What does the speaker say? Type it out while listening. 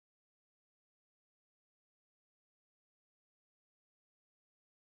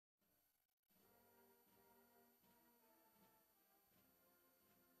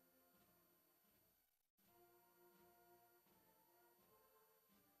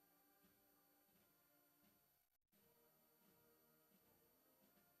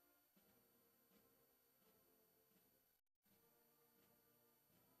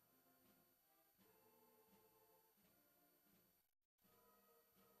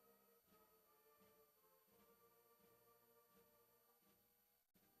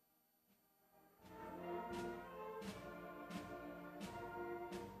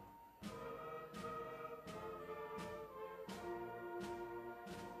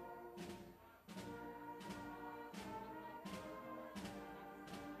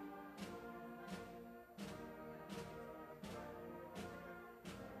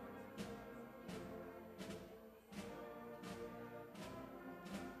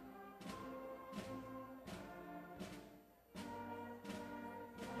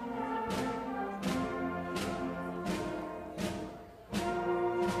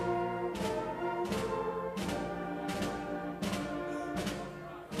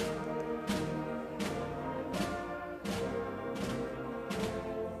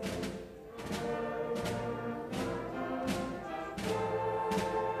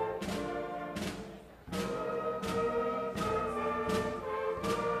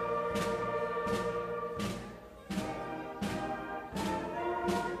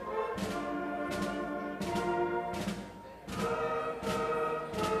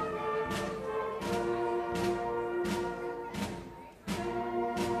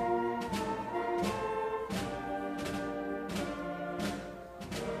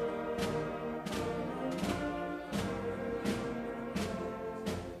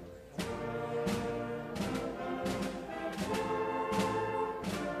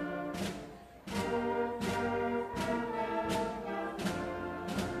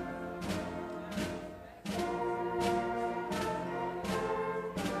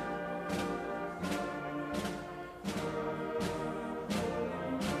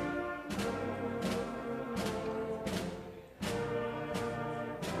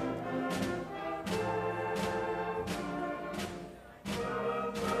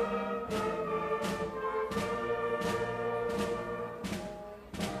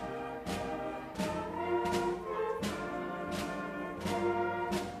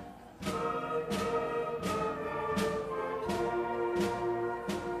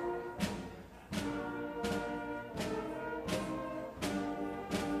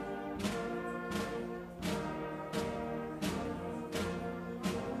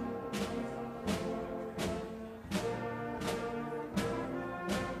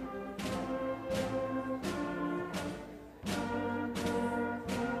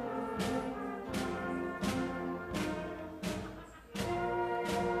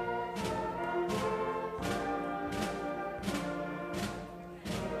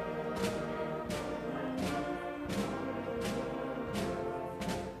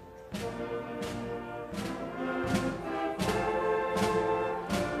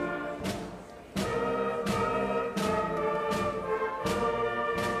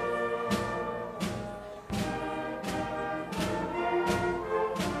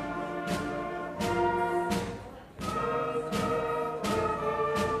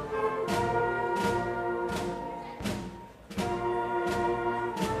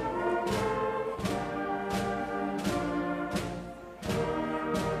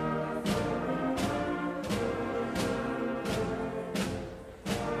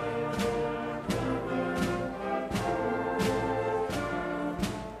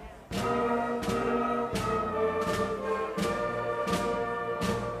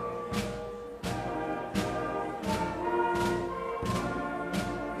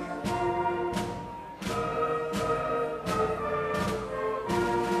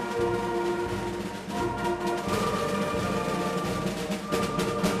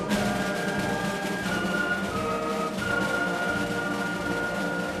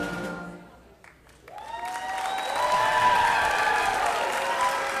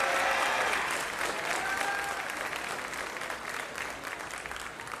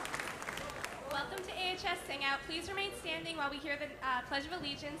AHS SingOut, please remain standing while we hear the Pledge of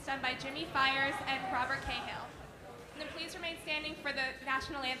Allegiance done by Jimmy Fires and Robert Cahill. And then please remain standing for the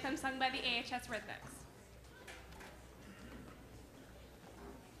national anthem sung by the AHS Rhythmics.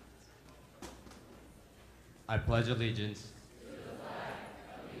 I pledge allegiance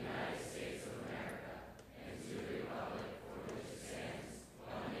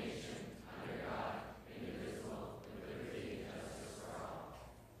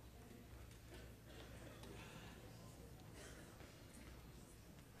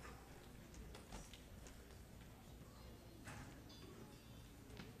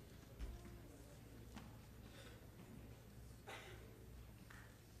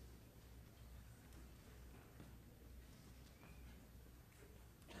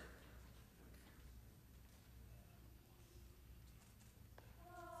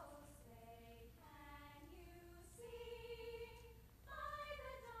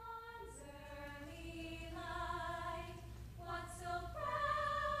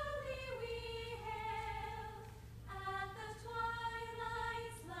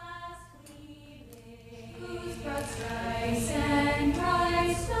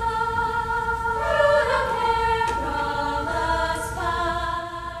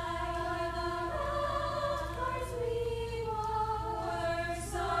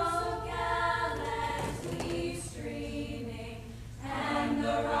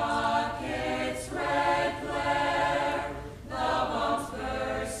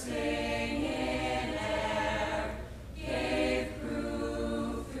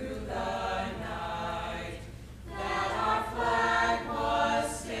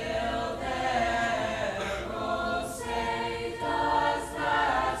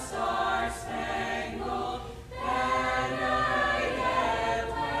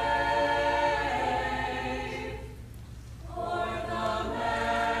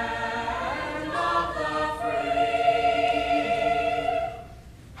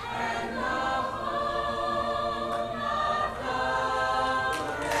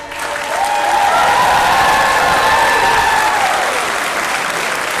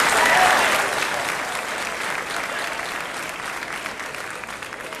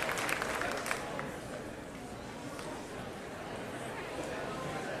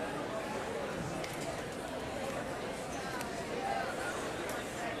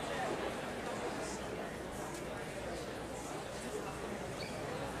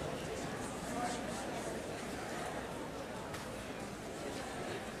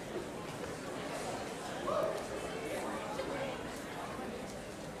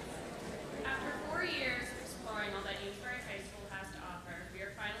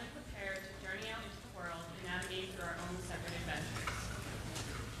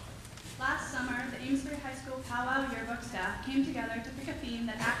Amesbury High School Powwow Yearbook staff came together to pick a theme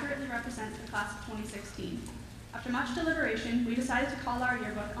that accurately represents the class of 2016. After much deliberation, we decided to call our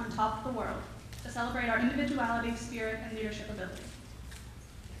yearbook On Top of the World, to celebrate our individuality, spirit, and leadership ability.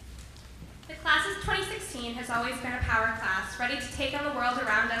 The class of 2016 has always been a power class, ready to take on the world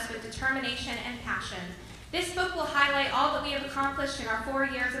around us with determination and passion. This book will highlight all that we have accomplished in our 4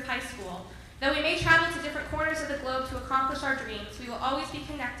 years of high school. Though we may travel to different corners of the globe to accomplish our dreams, we will always be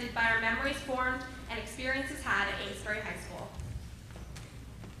connected by our memories formed and experiences had at Amesbury High School.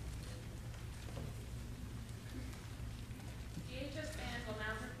 The AHS band will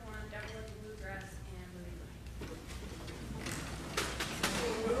now perform Devil in the Blue Dress and Louie Louie.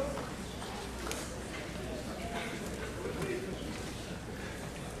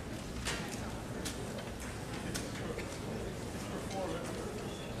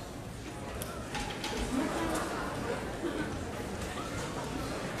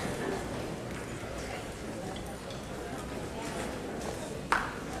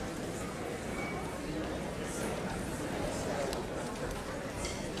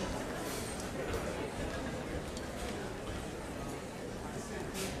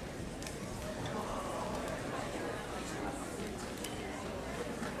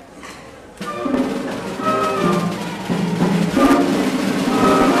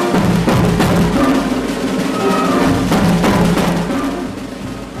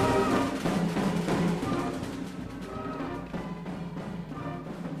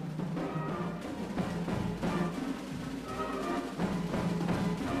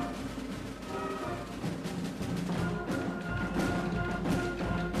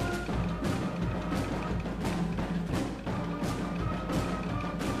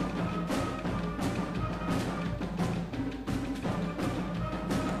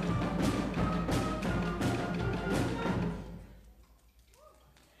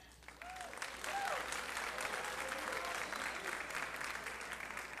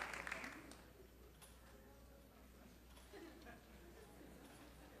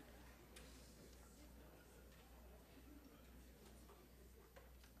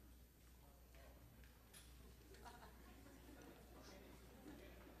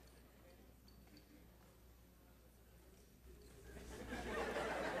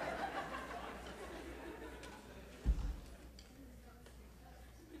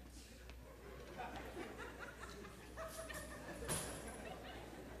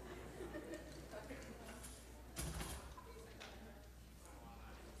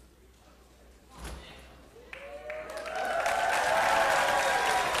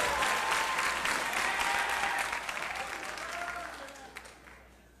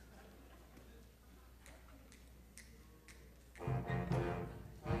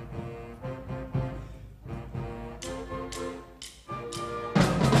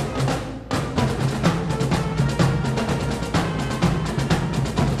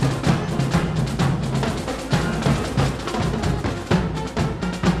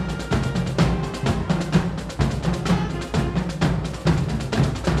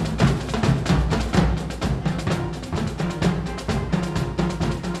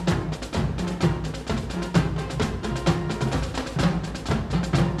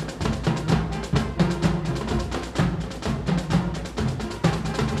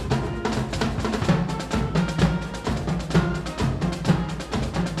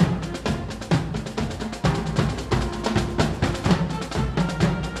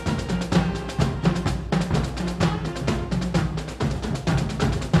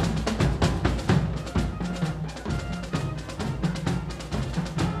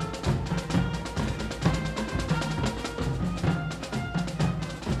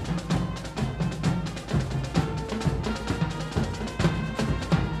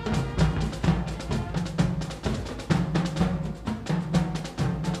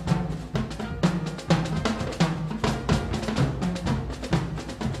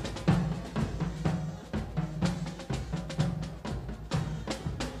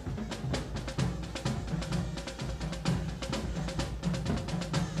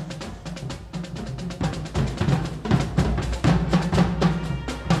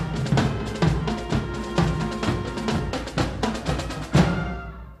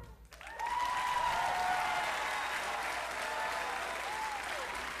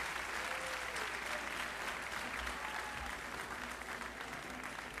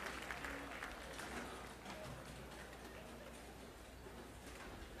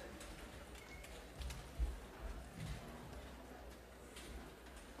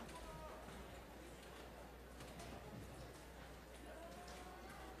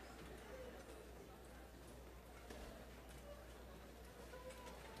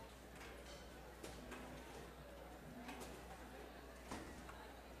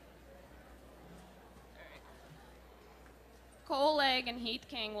 Craig and Heath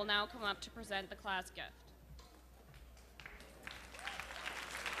King will now come up to present the class gift.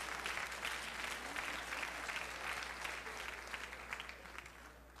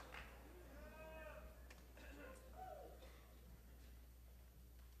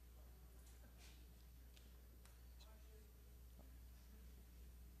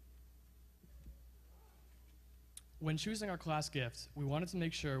 When choosing our class gift, we wanted to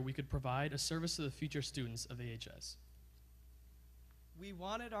make sure we could provide a service to the future students of AHS. We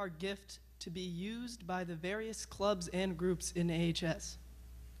wanted our gift to be used by the various clubs and groups in AHS.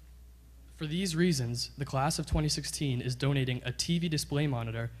 For these reasons, the class of 2016 is donating a TV display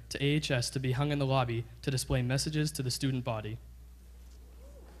monitor to AHS to be hung in the lobby to display messages to the student body.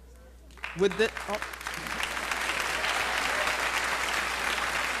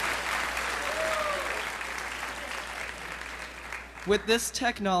 With this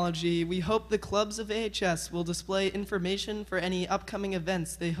technology, we hope the clubs of AHS will display information for any upcoming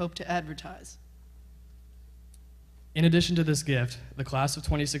events they hope to advertise. In addition to this gift, the class of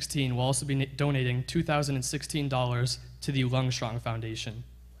 2016 will also be donating $2,016 to the Lungstrong Foundation.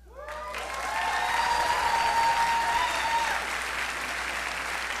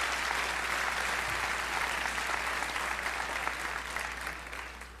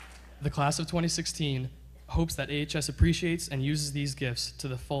 The class of 2016 hopes that AHS appreciates and uses these gifts to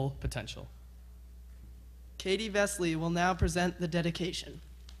the full potential. Katie Vesley will now present the dedication.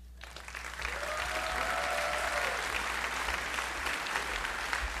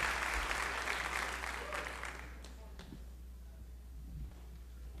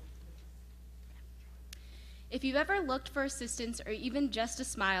 If you've ever looked for assistance or even just a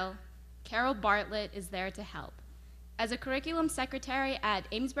smile, Carol Bartlett is there to help. As a curriculum secretary at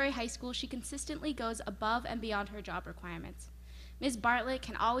Amesbury High School, she consistently goes above and beyond her job requirements. Ms. Bartlett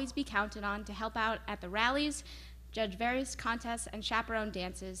can always be counted on to help out at the rallies, judge various contests, and chaperone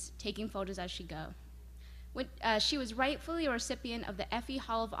dances, taking photos as she goes. She was rightfully a recipient of the Effie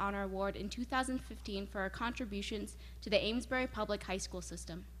Hall of Honor Award in 2015 for her contributions to the Amesbury Public High School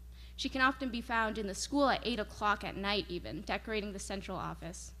system. She can often be found in the school at 8 o'clock at night even, decorating the central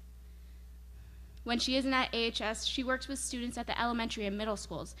office. When she isn't at AHS, she works with students at the elementary and middle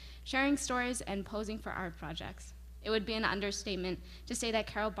schools, sharing stories and posing for art projects. It would be an understatement to say that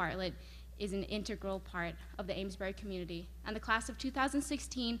Carol Bartlett is an integral part of the Amesbury community, and the class of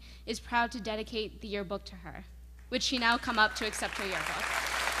 2016 is proud to dedicate the yearbook to her. Would she now come up to accept her yearbook?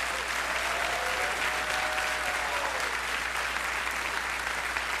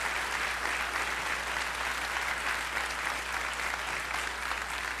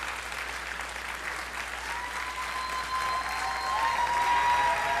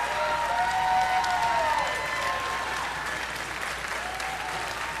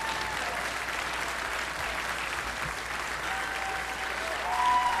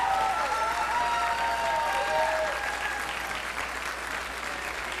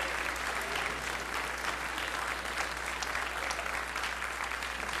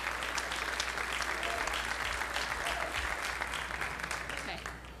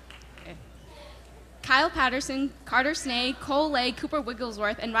 Kyle Patterson, Carter Snay, Cole Lay, Cooper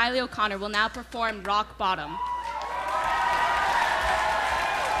Wigglesworth, and Riley O'Connor will now perform Rock Bottom.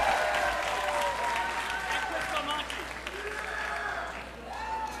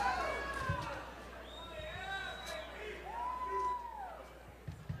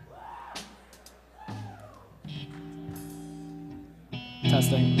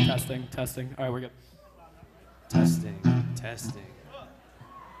 Testing, testing, testing. All right, we're good. Testing, testing.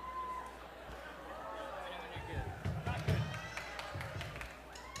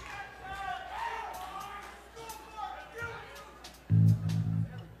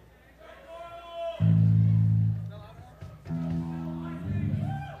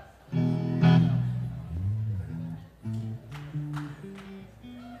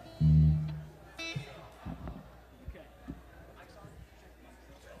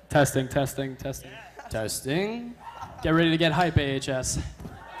 Testing, testing, testing. Testing. Get ready to get hype, AHS.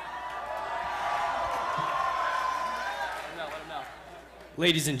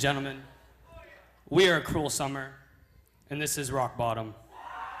 Ladies and gentlemen, we are a cruel summer, and this is Rock Bottom.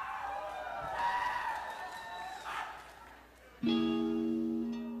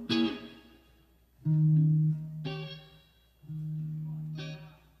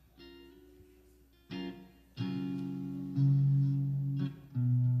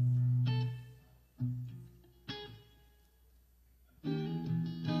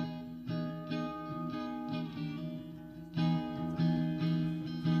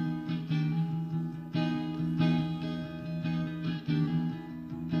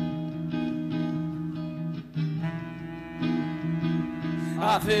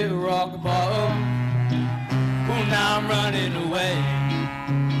 I've hit rock bottom. Oh, now I'm running away.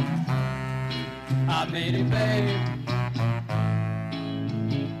 I made it, babe.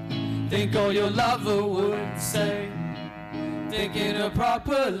 Think all your lover would say. Thinking a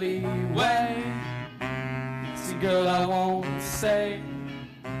properly way. See, girl, I won't say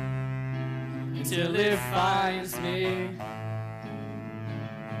until it finds me.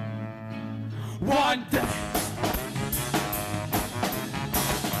 One day.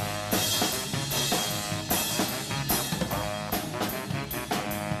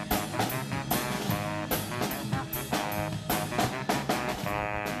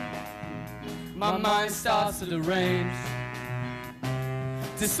 My mind starts to derange,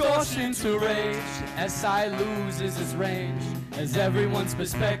 distortion to rage, as sight loses its range, as everyone's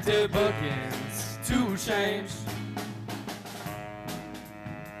perspective begins to change.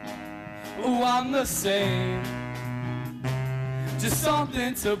 Oh, I'm the same, just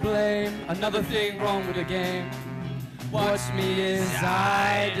something to blame, another thing wrong with the game. Watch me as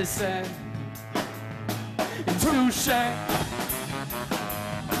I descend into shame.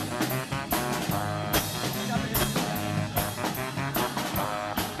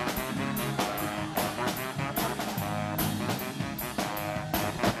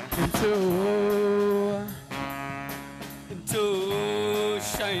 Into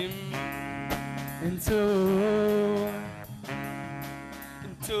shame, into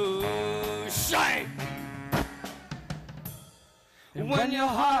shame. And when your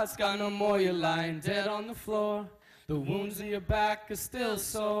heart's got no more, you're lying dead on the floor. The wounds in your back are still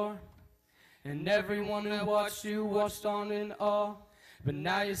sore, and everyone who watched you watched on in awe. But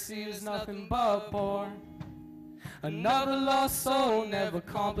now you see there's nothing but bore. Another lost soul never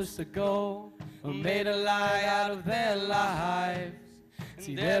accomplished a goal, or made a lie out of their lives.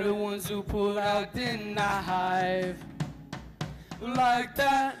 See, they're the ones who pulled out the knife. Like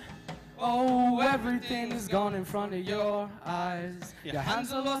that, oh, everything is gone in front of your eyes. Your hands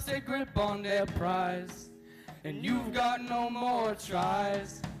have lost their grip on their prize, and you've got no more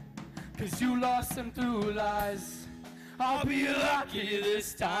tries, 'cause you lost them through lies. I'll be lucky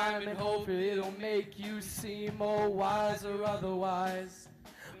this time, and hopefully it'll make you seem more wise or otherwise,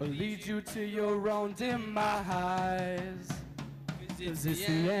 or lead you to your own demise. 'Cause it's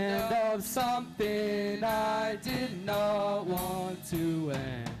the end of something I did not want to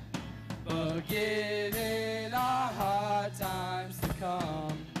end, but given our hard times to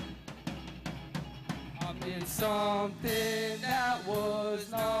come, I'm in something that was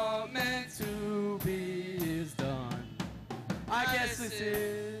not meant to be is done. I guess this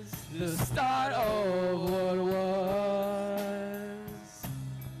is the start of what was.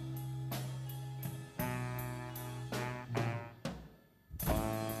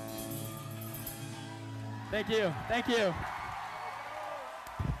 Thank you. Thank you.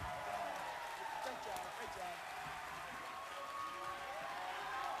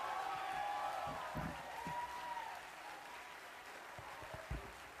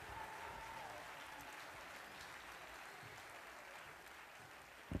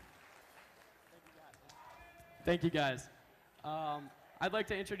 Thank you, guys. I'd like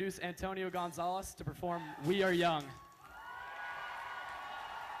to introduce Antonio Gonzalez to perform We Are Young.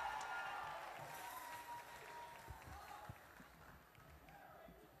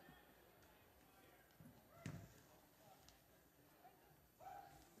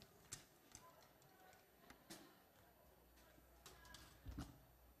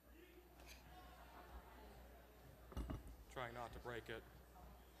 Trying not to break it.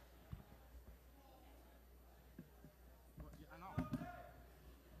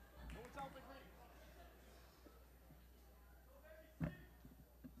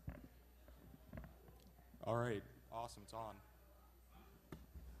 All right, awesome, it's on.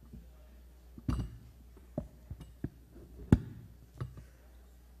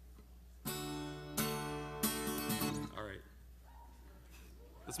 All right.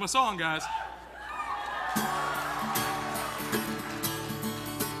 That's my song, guys.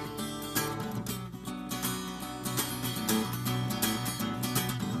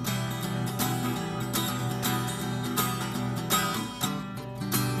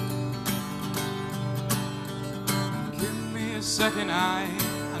 Second I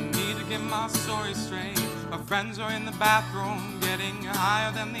need to get my story straight. My friends are in the bathroom getting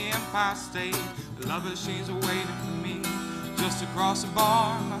higher than the Empire State. The lover, she's waiting for me just across the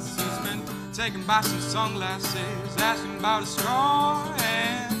bar. My seat's been taken by some sunglasses, asking about a straw,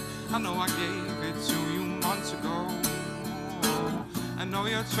 and I know I gave it to you months ago. I know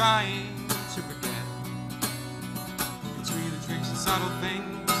you're trying to forget between the drinks and subtle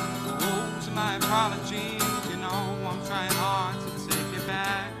things. Oh, to my apologies, you know I'm trying hard to take it back.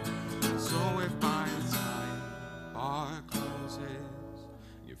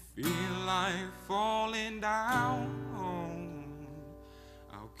 life falling down,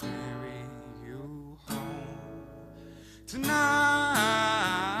 I'll carry you home. Tonight,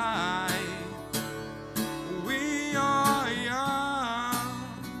 we are young,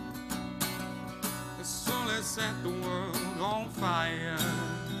 so let's set the world on fire,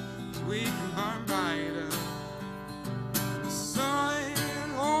 so we can burn brighter. The sun,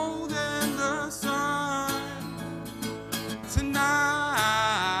 holding the sun. Tonight,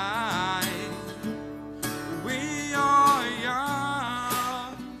 we are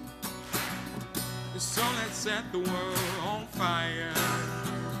young, so let's set the world on fire.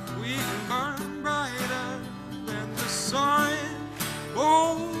 We can burn brighter than the sun,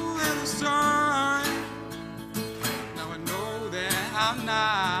 oh, than the sun. Now I know that I'm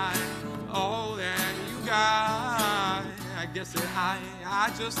not all that you got. I guess that I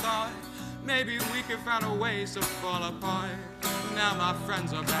just thought maybe we could find a way to fall apart. Now my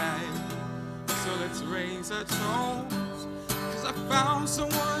friends are back, so let's raise a toast, 'cause I found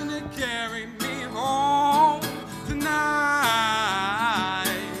someone to carry me home. Tonight,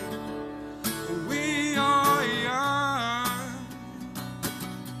 we are young,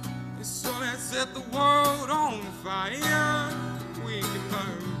 so let's set the world on fire. We can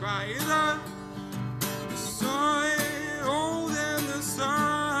burn brighter, the sun, oh, than the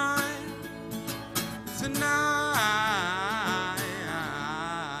sun. Tonight,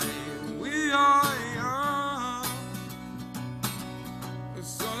 we are young,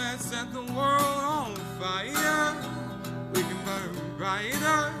 so let's set the world on fire. We can burn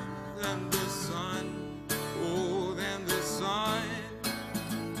brighter than the sun, oh, than the sun.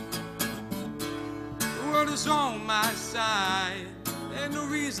 The world is on my side, ain't no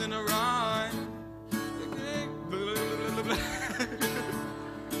reason to run.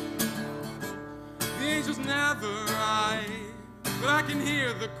 The angels never ride, but I can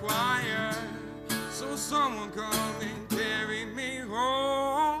hear the choir. So someone come and carry me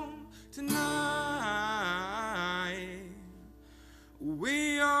home tonight.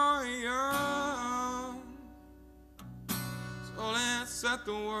 We are young, so let's set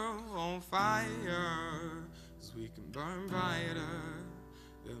the world on fire, so we can burn brighter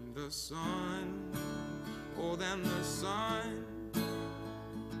than the sun, oh, than the sun.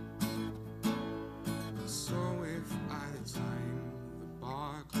 So if by the time the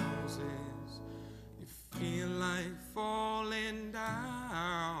bar closes, you feel like falling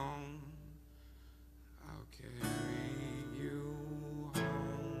down, I'll carry you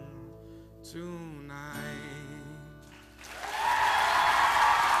home tonight.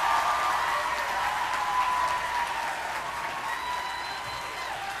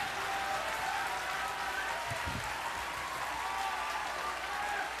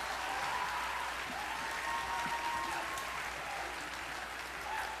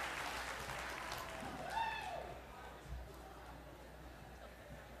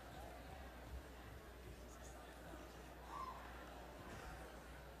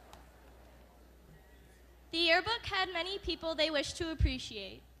 The yearbook had many people they wished to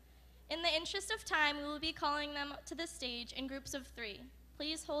appreciate. In the interest of time, we will be calling them to the stage in groups of 3.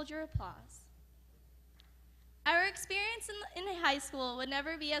 Please hold your applause. Our experience in high school would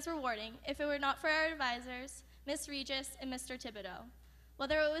never be as rewarding if it were not for our advisors, Miss Regis and Mr. Thibodeau.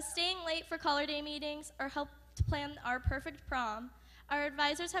 Whether it was staying late for color day meetings or help to plan our perfect prom, our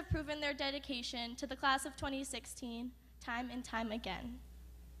advisors have proven their dedication to the class of 2016 time and time again.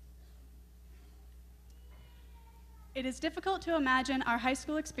 It is difficult to imagine our high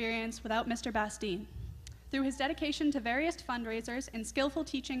school experience without Mr. Bastine. Through his dedication to various fundraisers and skillful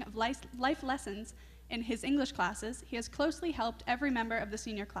teaching of life lessons in his English classes, he has closely helped every member of the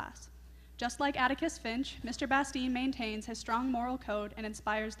senior class. Just like Atticus Finch, Mr. Bastine maintains his strong moral code and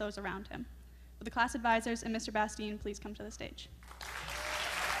inspires those around him. Will the class advisors and Mr. Bastine please come to the stage?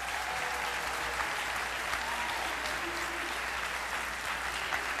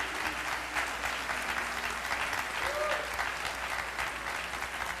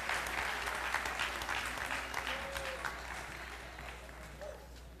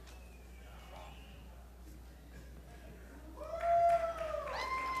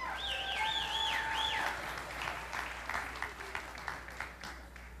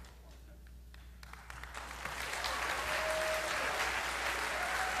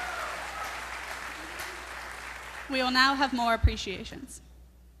 We will now have more appreciations.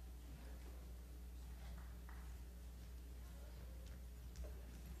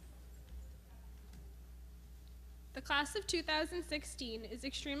 The class of 2016 is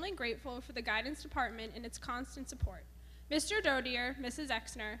extremely grateful for the guidance department and its constant support. Mr. Dodier, Mrs.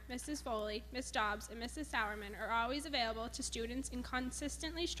 Exner, Mrs. Foley, Miss Dobbs, and Mrs. Sowerman are always available to students and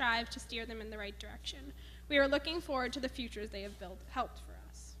consistently strive to steer them in the right direction. We are looking forward to the futures they have helped for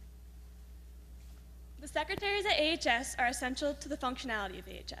us. The secretaries at AHS are essential to the functionality of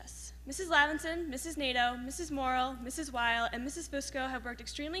AHS. Mrs. Lavinson, Mrs. Nato, Mrs. Morrill, Mrs. Weil, and Mrs. Fusco have worked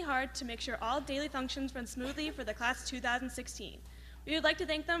extremely hard to make sure all daily functions run smoothly for the class of 2016. We would like to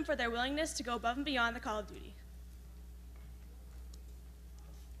thank them for their willingness to go above and beyond the call of duty.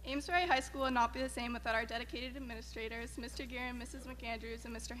 Amesbury High School would not be the same without our dedicated administrators, Mr. Guerin, Mrs. McAndrews,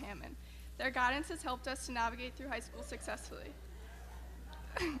 and Mr. Hammond. Their guidance has helped us to navigate through high school successfully.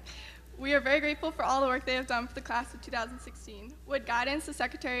 We are very grateful for all the work they have done for the class of 2016. Would guidance, the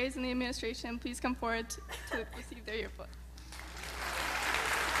secretaries, and the administration please come forward to receive their yearbook.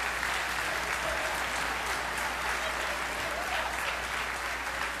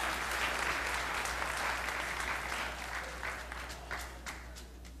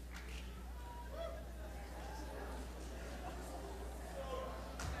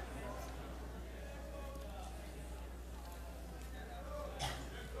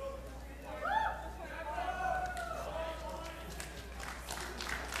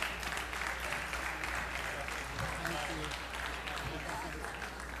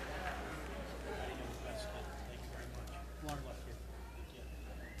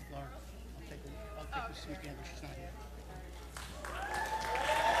 She's not here.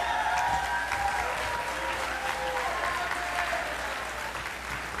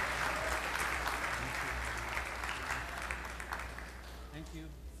 Thank you.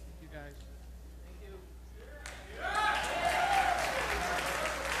 Thank you, guys. Thank you.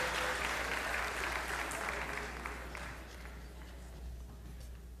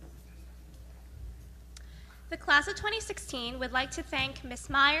 The class of 2016 would like to thank Ms.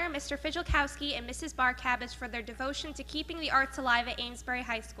 Meyer, Mr. Fijalkowski, and Mrs. Barkabich for their devotion to keeping the arts alive at Amesbury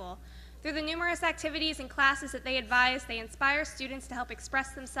High School. Through the numerous activities and classes that they advise, they inspire students to help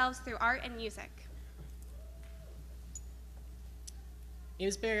express themselves through art and music.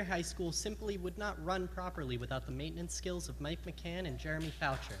 Amesbury High School simply would not run properly without the maintenance skills of Mike McCann and Jeremy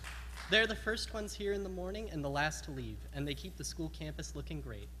Foucher. They're the first ones here in the morning and the last to leave, and they keep the school campus looking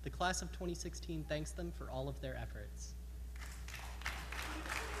great. The class of 2016 thanks them for all of their efforts.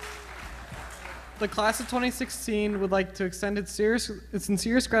 The class of 2016 would like to extend its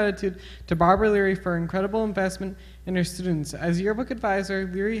sincerest gratitude to Barbara Leary for her incredible investment in her students. As yearbook advisor,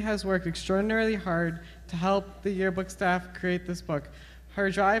 Leary has worked extraordinarily hard to help the yearbook staff create this book. Her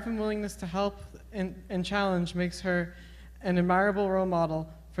drive and willingness to help and challenge makes her an admirable role model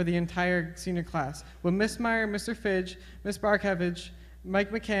for the entire senior class. Will Miss Meyer, Mr. Fidge, Miss Barkavich,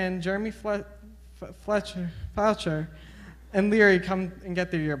 Mike McCann, Jeremy Fletcher, and Leary come and get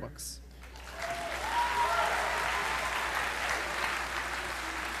their yearbooks?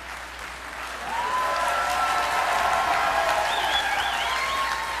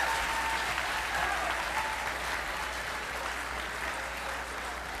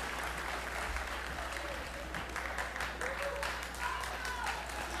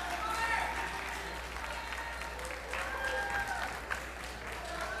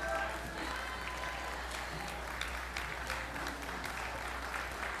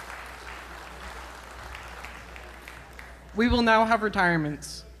 We will now have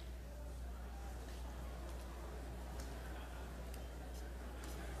retirements.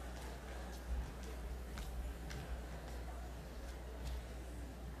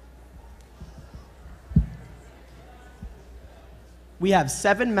 We have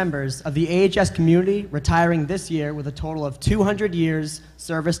 7 members of the AHS community retiring this year with a total of 200 years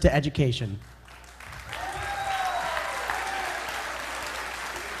service to education.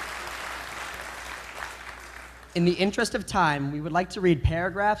 In the interest of time, we would like to read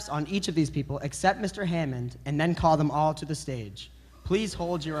paragraphs on each of these people except Mr. Hammond and then call them all to the stage. Please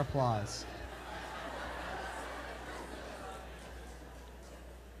hold your applause.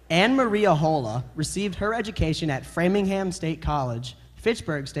 Anne Maria Hola received her education at Framingham State College,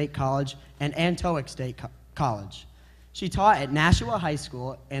 Fitchburg State College, and Antioch State College. She taught at Nashua High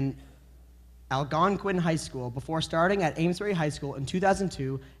School and Algonquin High School before starting at Amesbury High School in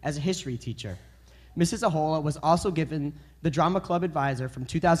 2002 as a history teacher. Mrs. Ahola was also given the Drama Club Advisor from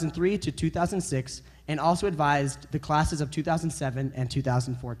 2003 to 2006 and also advised the classes of 2007 and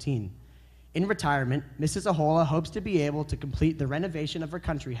 2014. In retirement, Mrs. Ahola hopes to be able to complete the renovation of her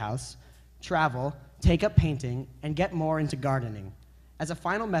country house, travel, take up painting, and get more into gardening. As a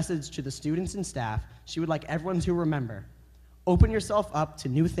final message to the students and staff, she would like everyone to remember, open yourself up to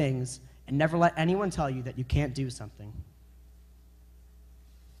new things and never let anyone tell you that you can't do something.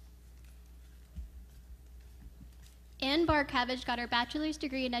 Ann Barkavage got her bachelor's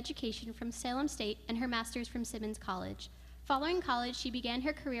degree in education from Salem State and her master's from Simmons College. Following college, she began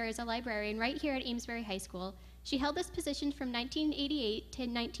her career as a librarian right here at Amesbury High School. She held this position from 1988 to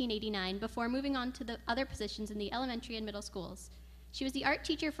 1989 before moving on to the other positions in the elementary and middle schools. She was the art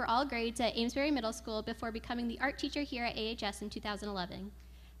teacher for all grades at Amesbury Middle School before becoming the art teacher here at AHS in 2011.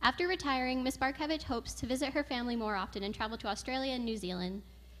 After retiring, Ms. Barkavage hopes to visit her family more often and travel to Australia and New Zealand.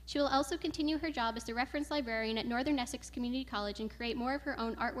 She will also continue her job as the reference librarian at Northern Essex Community College and create more of her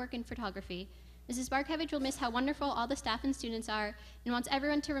own artwork and photography. Mrs. Barkavage will miss how wonderful all the staff and students are and wants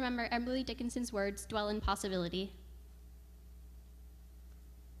everyone to remember Emily Dickinson's words, dwell in possibility.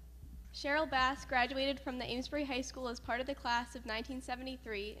 Cheryl Bass graduated from the Amesbury High School as part of the class of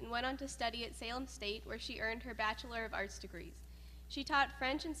 1973 and went on to study at Salem State, where she earned her Bachelor of Arts degrees. She taught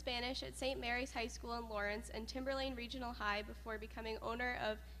French and Spanish at St. Mary's High School in Lawrence and Timberlane Regional High before becoming owner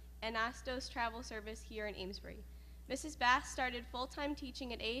of Anastos Travel Service here in Amesbury. Mrs. Bass started full-time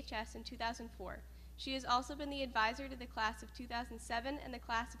teaching at AHS in 2004. She has also been the advisor to the class of 2007 and the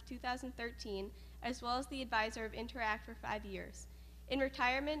class of 2013, as well as the advisor of Interact for 5 years. In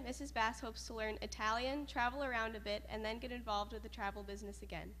retirement, Mrs. Bass hopes to learn Italian, travel around a bit, and then get involved with the travel business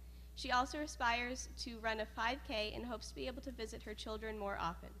again. She also aspires to run a 5K and hopes to be able to visit her children more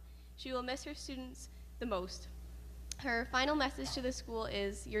often. She will miss her students the most. Her final message to the school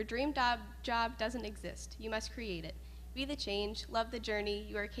is, your dream job doesn't exist. You must create it. Be the change, love the journey.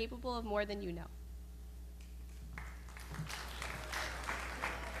 You are capable of more than you know.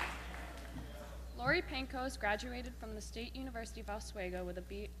 Lori Pankos graduated from the State University of Oswego with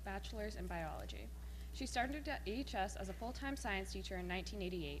a bachelor's in biology. She started at AHS as a full-time science teacher in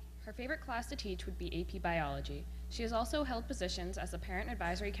 1988. Her favorite class to teach would be AP Biology. She has also held positions as a Parent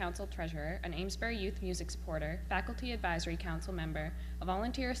Advisory Council Treasurer, an Amesbury Youth Music Supporter, Faculty Advisory Council member, a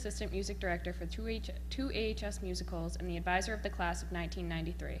Volunteer Assistant Music Director for two AHS musicals, and the advisor of the class of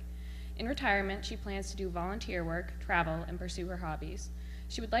 1993. In retirement, she plans to do volunteer work, travel, and pursue her hobbies.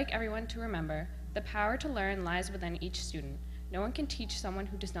 She would like everyone to remember, the power to learn lies within each student. No one can teach someone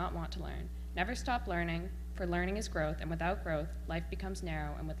who does not want to learn. Never stop learning, for learning is growth, and without growth, life becomes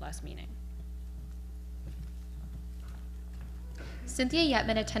narrow and with less meaning. Cynthia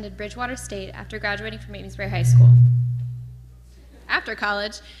Yetman attended Bridgewater State after graduating from Amesbury High School. After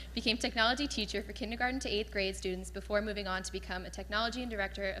college, became technology teacher for kindergarten to 8th grade students before moving on to become a technology and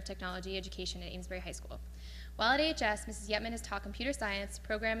director of technology education at Amesbury High School. While at AHS, Mrs. Yetman has taught computer science,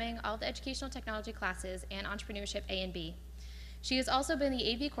 programming, all the educational technology classes, and entrepreneurship A and B. She has also been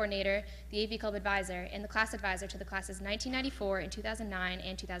the AV coordinator, the AV club advisor, and the class advisor to the classes 1994 and 2009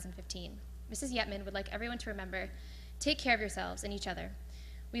 and 2015. Mrs. Yetman would like everyone to remember, take care of yourselves and each other.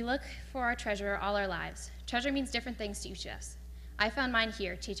 We look for our treasure all our lives. Treasure means different things to each of us. I found mine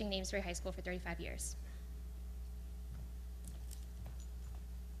here, teaching at Amesbury High School for 35 years.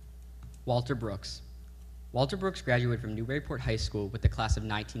 Walter Brooks. Walter Brooks graduated from Newburyport High School with the class of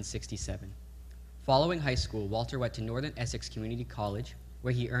 1967. Following high school, Walter went to Northern Essex Community College,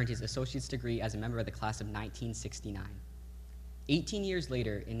 where he earned his associate's degree as a member of the class of 1969. 18 years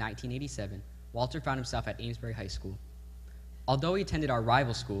later, in 1987, Walter found himself at Amesbury High School. Although he attended our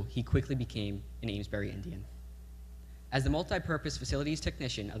rival school, he quickly became an Amesbury Indian. As the multi-purpose facilities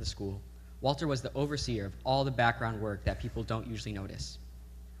technician of the school, Walter was the overseer of all the background work that people don't usually notice.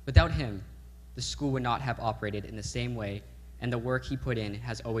 Without him, the school would not have operated in the same way, and the work he put in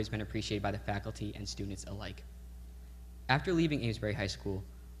has always been appreciated by the faculty and students alike. After leaving Amesbury High School,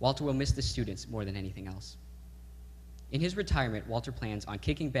 Walter will miss the students more than anything else. In his retirement, Walter plans on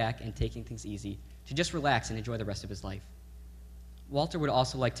kicking back and taking things easy to just relax and enjoy the rest of his life. Walter would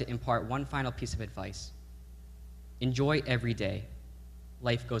also like to impart one final piece of advice. Enjoy every day.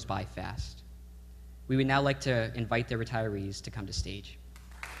 Life goes by fast. We would now like to invite the retirees to come to stage.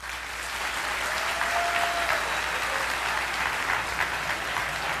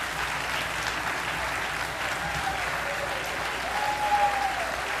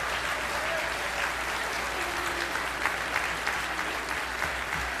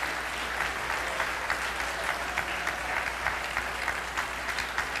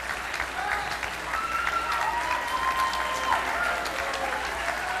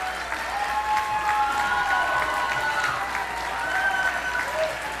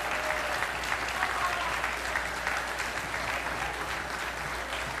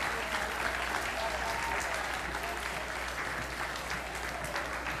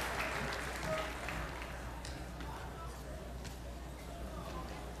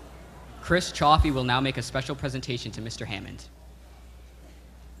 Chris Chaffee will now make a special presentation to Mr. Hammond.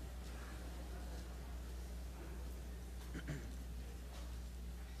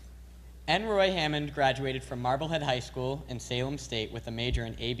 N. Roy Hammond graduated from Marblehead High School in Salem State with a major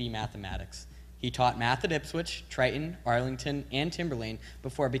in AB Mathematics. He taught math at Ipswich, Triton, Arlington, and Timberlane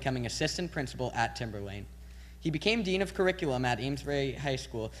before becoming assistant principal at Timberlane. He became Dean of Curriculum at Amesbury High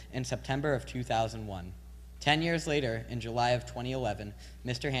School in September of 2001. 10 years later, in July of 2011,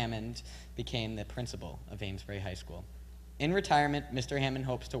 Mr. Hammond became the principal of Amesbury High School. In retirement, Mr. Hammond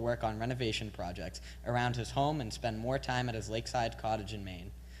hopes to work on renovation projects around his home and spend more time at his lakeside cottage in Maine.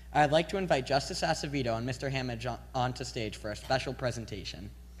 I'd like to invite Justice Acevedo and Mr. Hammond onto stage for a special presentation.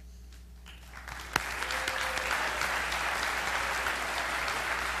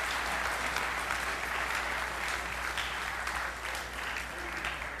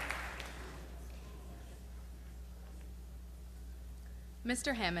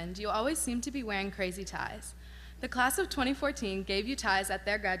 Mr. Hammond, you always seem to be wearing crazy ties. The class of 2014 gave you ties at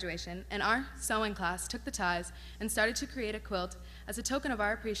their graduation, and our sewing class took the ties and started to create a quilt as a token of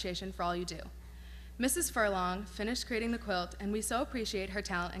our appreciation for all you do. Mrs. Furlong finished creating the quilt, and we so appreciate her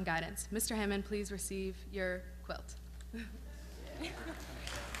talent and guidance. Mr. Hammond, please receive your quilt.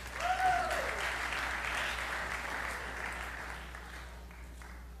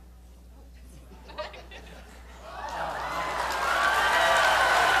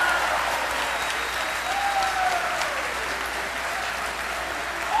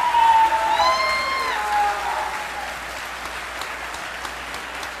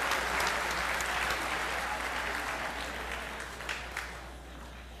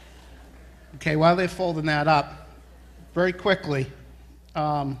 Okay, while they're folding that up, very quickly,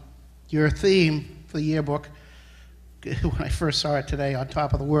 your theme for the yearbook, when I first saw it today, On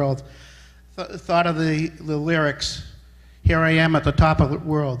Top of the World, thought of the lyrics, here I am at the top of the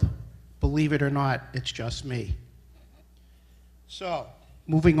world, believe it or not, it's just me. So,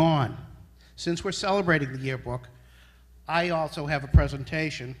 moving on, since we're celebrating the yearbook, I also have a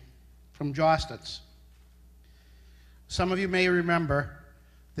presentation from Jostens. Some of you may remember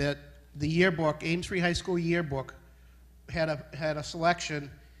that the yearbook, Amesbury High School yearbook, had a selection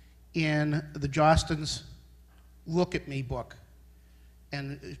in the Jostens Look at Me book,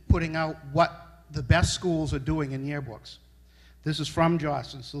 and putting out what the best schools are doing in yearbooks. This is from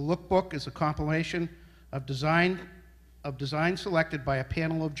Jostens. The lookbook is a compilation of design selected by a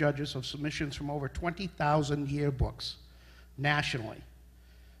panel of judges of submissions from over 20,000 yearbooks nationally.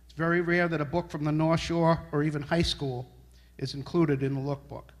 It's very rare that a book from the North Shore or even high school is included in the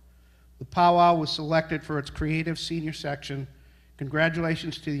lookbook. The powwow was selected for its creative senior section.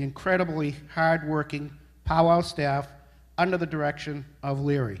 Congratulations to the incredibly hard-working powwow staff under the direction of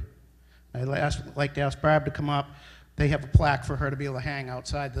Leary. I'd like to ask Barb to come up. They have a plaque for her to be able to hang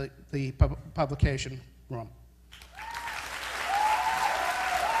outside the publication room.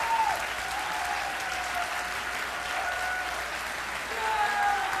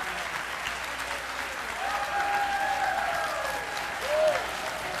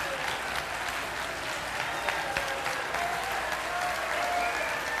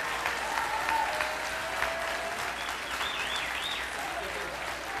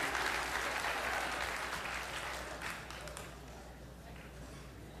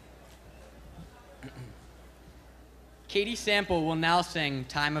 Katie Sample will now sing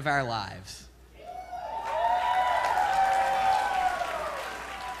Time of Our Lives.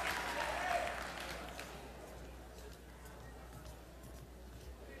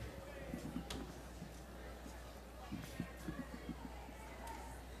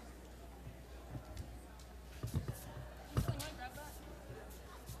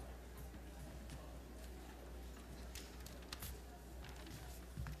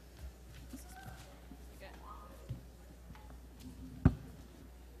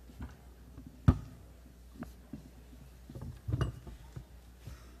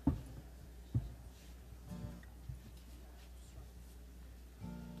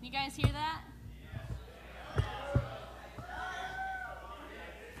 You guys hear that?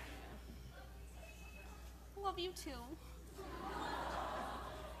 Love you too.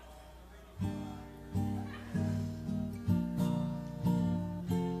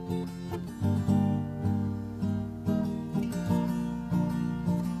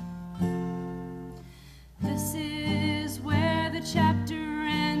 This is where the chapter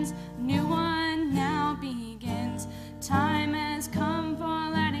ends, a new one now begins. Time has come for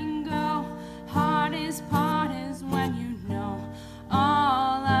letting go. Hardest part is when you know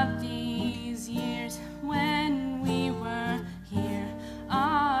all of these years when we were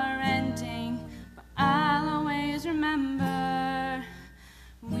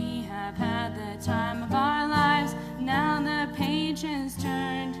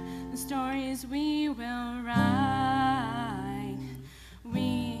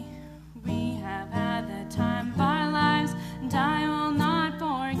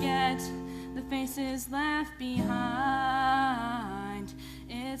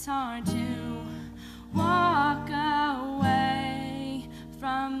it's hard to walk away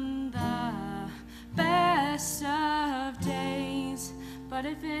from the best of days. But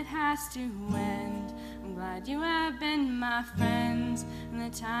if it has to end, I'm glad you have been my friends in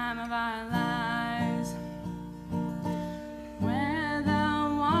the time of our lives. Where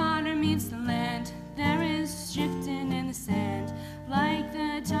the water meets the land, there is shifting in the sand. Like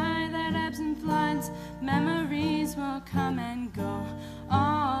the tide that ebbs and floods, memories will come and go.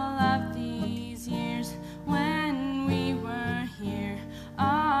 All of these years when we were here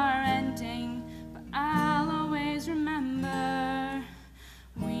are ending, but I'll always remember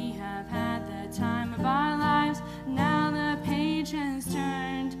we have had the time of our lives. Now the page has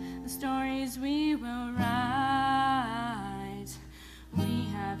turned, the stories we will write. We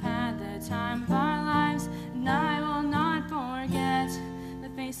have had the time of our lives, and I will not forget the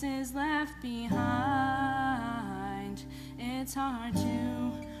faces left behind. It's hard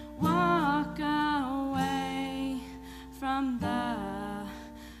to walk away from the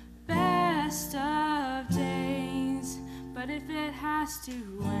best of days, but if it has to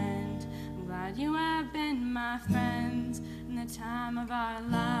end, I'm glad you have been my friends in the time of our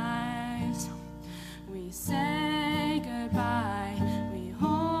lives. We say goodbye, we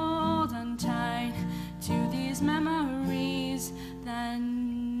hold on tight to these memories that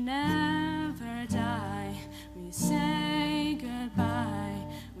never die. We say goodbye,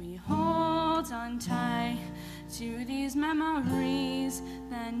 we hold on tight to these memories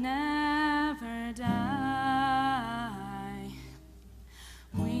that never die.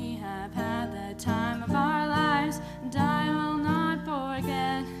 We have had the time of our lives, and I will not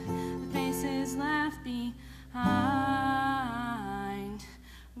forget the faces left behind.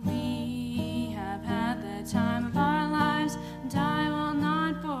 We have had the time of our lives, and I will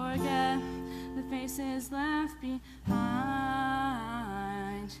not forget the faces left behind.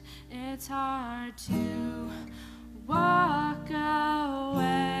 It's hard to walk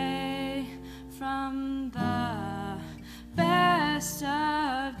away from the best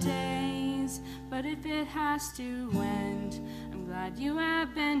of days, but if it has to end, I'm glad you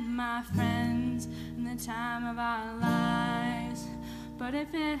have been my friends in the time of our lives. But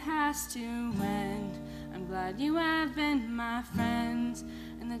if it has to end, I'm glad you have been my friends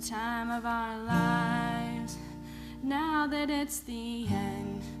in the time of our lives. Now that it's the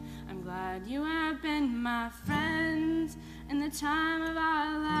end, I'm glad you have been my friends in the time of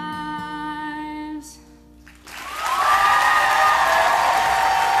our lives.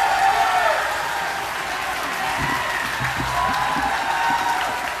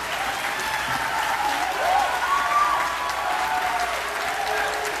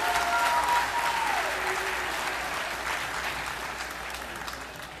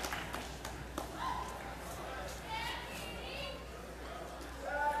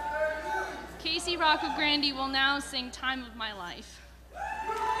 Rocco Grandi will now sing Time of My Life.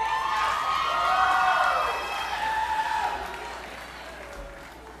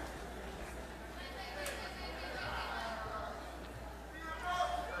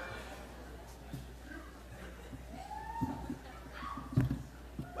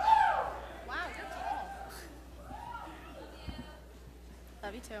 Wow, you're tall.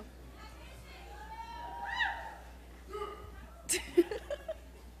 Love you too.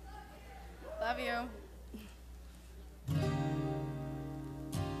 Love you.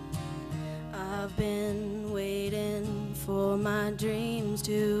 I've been waiting for my dreams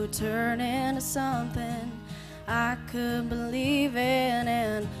to turn into something I could believe in,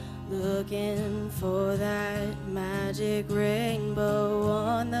 and looking for that magic rainbow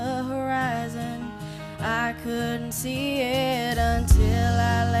on the horizon. I couldn't see it until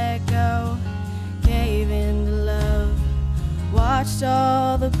I let go, gave in to love, watched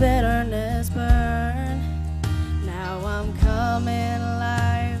all the bitterness burn. Now I'm coming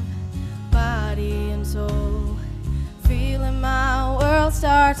alive, body and soul, feeling my world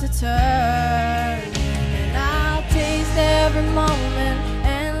start to turn. And I'll taste every moment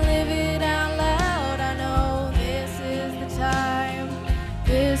and live it out loud. I know this is the time,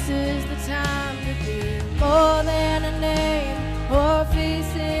 this is the time to be more than a name or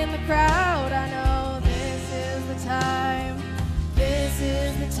face in the crowd. I know this is the time, this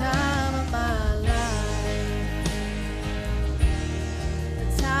is the time of my life,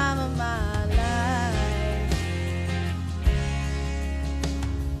 the time of my life.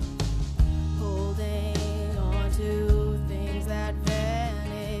 Holding on to things that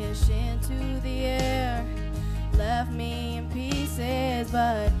vanish into the air, left me in pieces,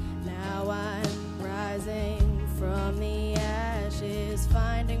 but now I'm rising from the ashes,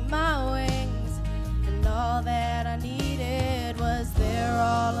 finding my wings, and all that I needed was there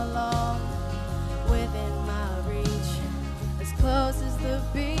all the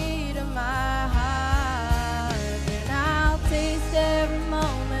beat of my heart. And I'll taste every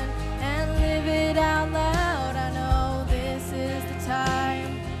moment and live it out loud. I know this is the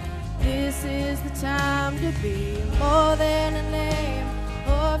time. This is the time to be more than a name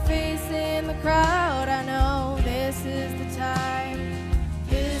or face in the crowd. I know this is the time.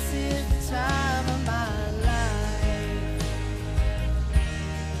 This is the time of my life.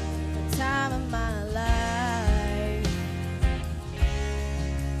 The time of my life.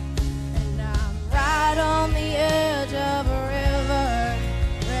 And I'm right on the edge of a river,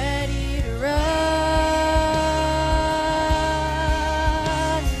 ready to run.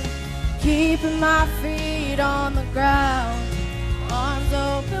 Keeping my feet on the ground, arms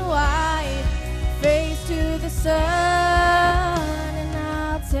open wide, face to the sun. And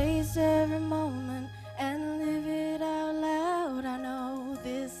I'll taste every moment and live it out loud. I know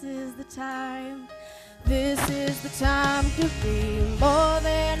this is the time. This is the time to be more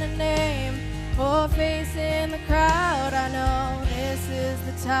than a name or face in the crowd. I know this is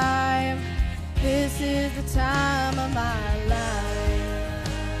the time. This is the time of my life.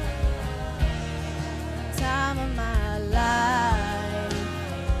 Time of my life.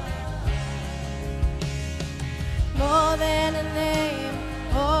 More than a name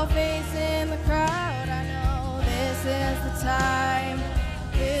or face in the crowd. I know this is the time.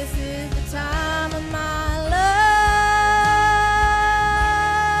 This is the time of my life.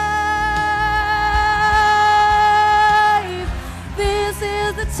 This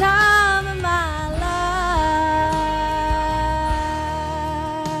is the time of my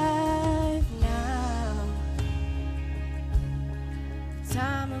life now.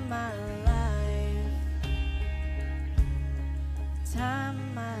 Time of my life. Time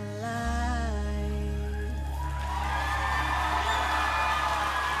of my life.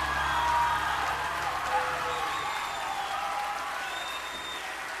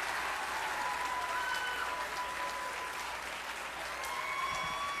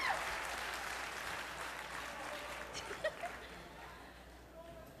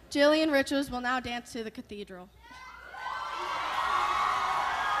 Jillian Richards will now dance to the cathedral.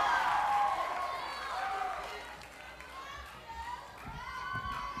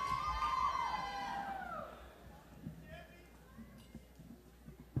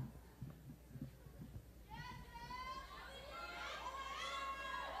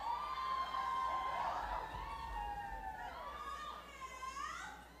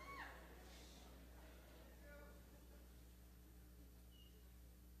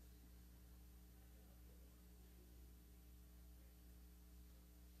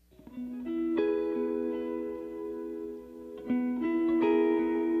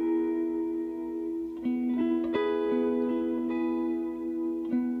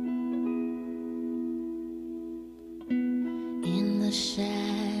 In the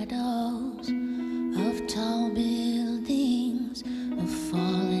shadows of tall buildings, of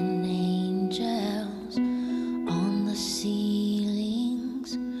fallen angels on the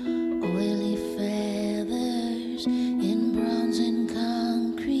ceilings, oily feathers in bronze and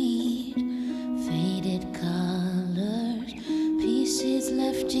concrete, faded colors, pieces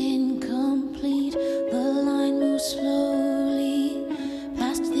left incomplete. The line moves slowly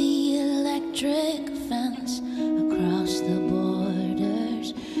past the electric fence, across the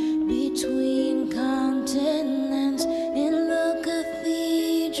borders between continents. In the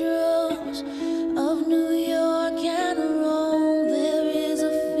cathedrals of New York and Rome, there is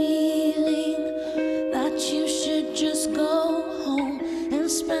a feeling that you should just go home and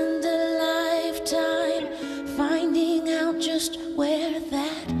spend a lifetime finding out just where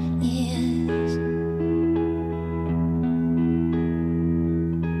that is.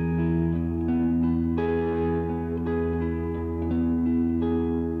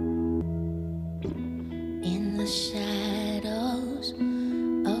 In the shadows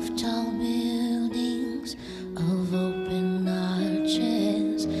of tall buildings, of open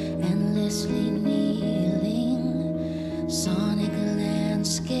arches, endlessly kneeling, sonic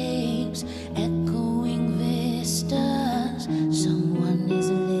landscapes, echoing vistas. Someone is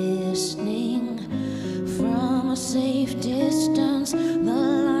listening from a safe distance. The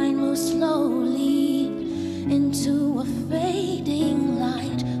line moves slowly into a fading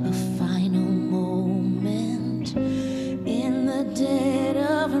light, a final moment in the dead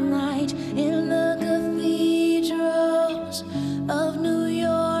of night. In the cathedrals of New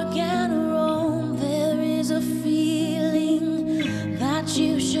York and Rome, there is a feeling that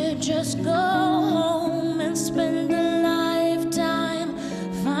you should just go home and spend a lifetime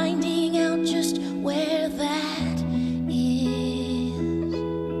finding out just where that is.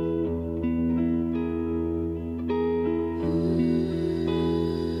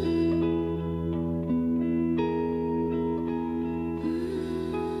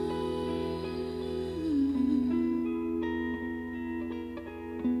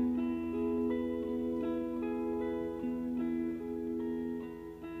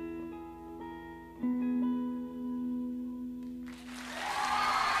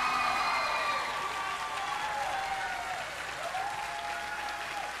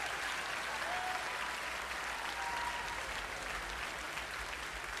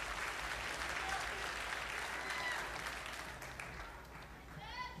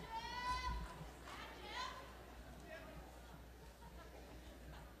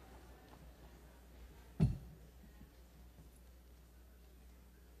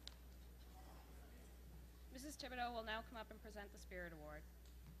 Thibodeau will now come up and present the Spirit Award.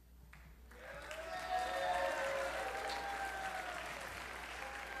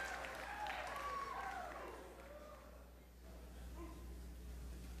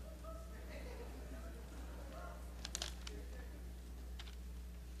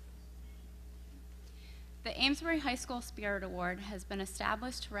 The Amesbury High School Spirit Award has been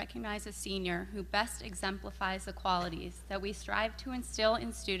established to recognize a senior who best exemplifies the qualities that we strive to instill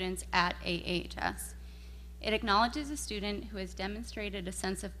in students at AHS. It acknowledges a student who has demonstrated a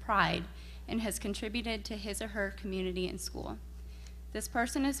sense of pride and has contributed to his or her community and school. This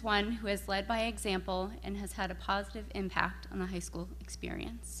person is one who has led by example and has had a positive impact on the high school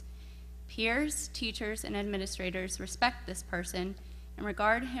experience. Peers, teachers, and administrators respect this person and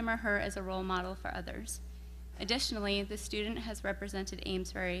regard him or her as a role model for others. Additionally, the student has represented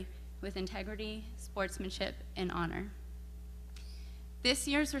Amesbury with integrity, sportsmanship, and honor. This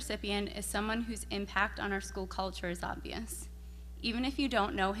year's recipient is someone whose impact on our school culture is obvious. Even if you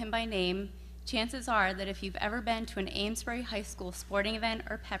don't know him by name, chances are that if you've ever been to an Amesbury High School sporting event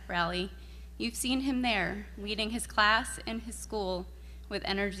or pep rally, you've seen him there, leading his class and his school with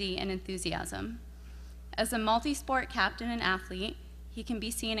energy and enthusiasm. As a multi-sport captain and athlete, he can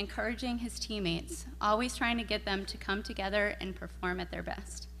be seen encouraging his teammates, always trying to get them to come together and perform at their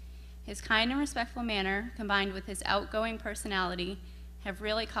best. His kind and respectful manner, combined with his outgoing personality, have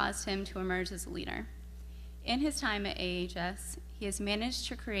really caused him to emerge as a leader. In his time at AHS, he has managed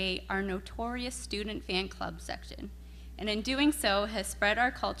to create our notorious student fan club section, and in doing so has spread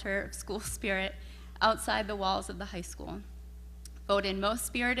our culture of school spirit outside the walls of the high school. Voted most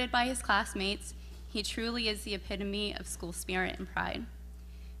spirited by his classmates, he truly is the epitome of school spirit and pride.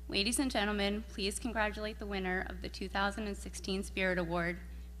 Ladies and gentlemen, please congratulate the winner of the 2016 Spirit Award,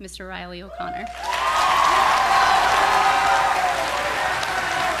 Mr. Riley O'Connor.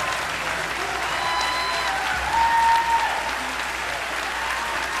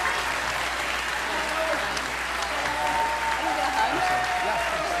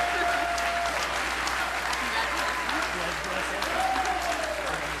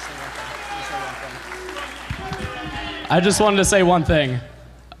 I just wanted to say one thing.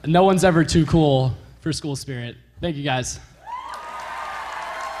 No one's ever too cool for school spirit. Thank you, guys.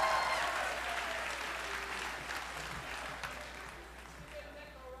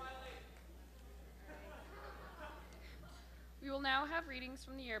 We will now have readings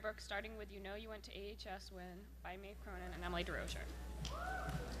from the yearbook, starting with You Know You Went to AHS When by Mae Cronin and Emily DeRocher.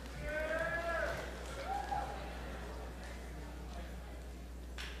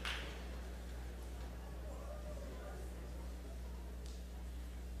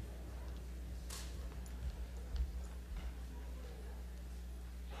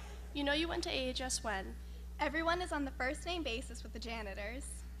 You know you went to AHS when? Everyone is on the first name basis with the janitors.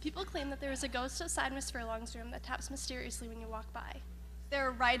 People claim that there is a ghost outside Miss Furlong's room that taps mysteriously when you walk by. There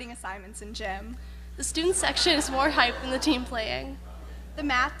are writing assignments in gym. The student section is more hype than the team playing. The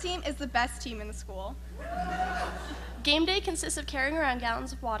math team is the best team in the school. Game day consists of carrying around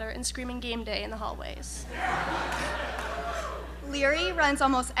gallons of water and screaming game day in the hallways. Leary runs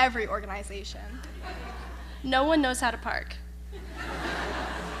almost every organization. No one knows how to park.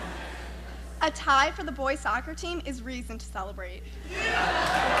 A tie for the boys soccer team is reason to celebrate.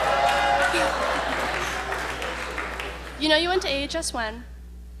 You know you went to AHS when?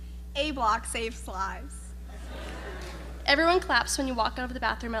 A block saves lives. Everyone claps when you walk out of the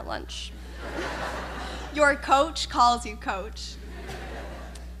bathroom at lunch. Your coach calls you coach.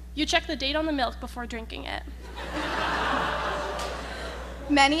 You check the date on the milk before drinking it.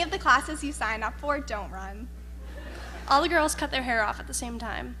 Many of the classes you sign up for don't run. All the girls cut their hair off at the same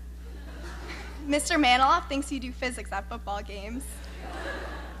time. Mr. Maniloff thinks you do physics at football games.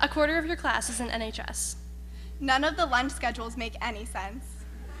 A quarter of your class is in NHS. None of the lunch schedules make any sense.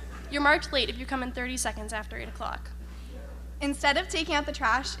 You're marked late if you come in 30 seconds after 8 o'clock. Instead of taking out the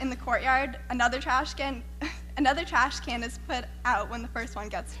trash in the courtyard, another trash can is put out when the first one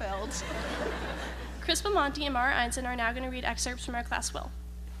gets filled. Chris Belmonte and Mara Einstein are now going to read excerpts from our class will.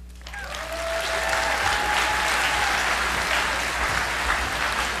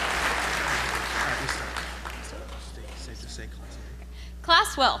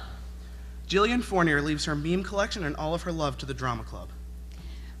 Class will. Jillian Fournier leaves her meme collection and all of her love to the drama club.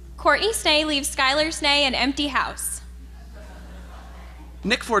 Courtney Snay leaves Skylar Snay an empty house.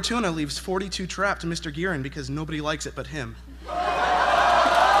 Nick Fortuna leaves 42 Trap to Mr. Guerin because nobody likes it but him.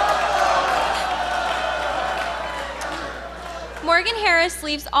 Morgan Harris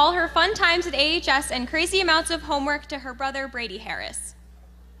leaves all her fun times at AHS and crazy amounts of homework to her brother Brady Harris.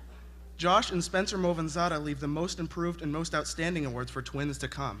 Josh and Spencer Movanzada leave the most improved and most outstanding awards for twins to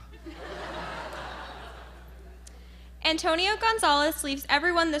come. Antonio Gonzalez leaves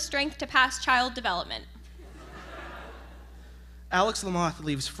everyone the strength to pass child development. Alex Lamoth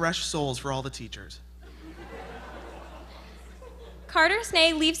leaves fresh souls for all the teachers. Carter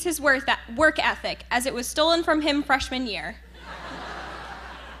Snay leaves his work ethic, as it was stolen from him freshman year.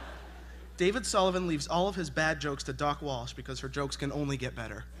 David Sullivan leaves all of his bad jokes to Doc Walsh because her jokes can only get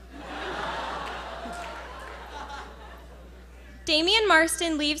better. Damian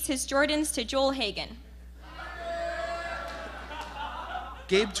Marston leaves his Jordans to Joel Hagan.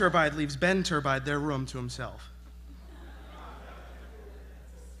 Gabe Turbide leaves Ben Turbide their room to himself.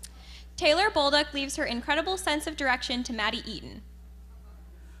 Taylor Bolduc leaves her incredible sense of direction to Maddie Eaton.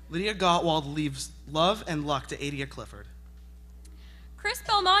 Lydia Gottwald leaves love and luck to Adia Clifford. Chris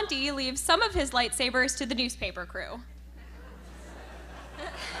Belmonte leaves some of his lightsabers to the newspaper crew.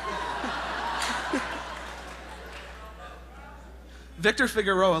 Victor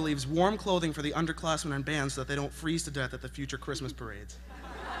Figueroa leaves warm clothing for the underclassmen and bands so that they don't freeze to death at the future Christmas parades.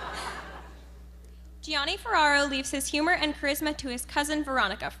 Gianni Ferraro leaves his humor and charisma to his cousin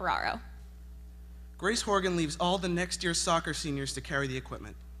Veronica Ferraro. Grace Horgan leaves all the next year's soccer seniors to carry the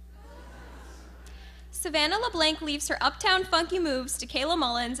equipment. Savannah LeBlanc leaves her uptown funky moves to Kayla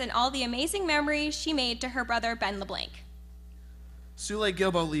Mullins and all the amazing memories she made to her brother Ben LeBlanc. Sule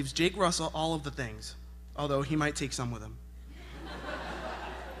Gilbo leaves Jake Russell all of the things, although he might take some with him.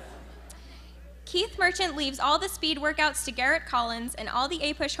 Keith Merchant leaves all the speed workouts to Garrett Collins and all the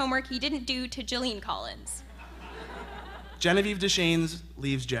A-push homework he didn't do to Jolene Collins. Genevieve Deschaines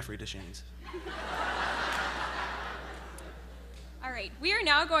leaves Jeffrey Deschaines. All right, we are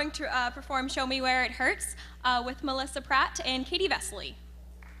now going to perform Show Me Where It Hurts with Melissa Pratt and Katie Vesely.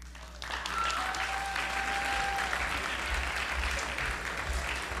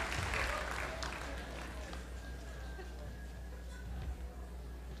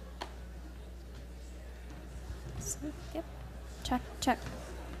 Yep. Check, check.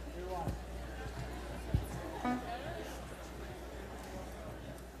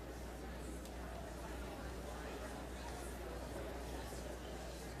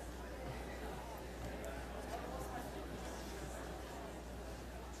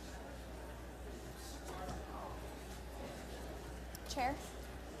 Chair.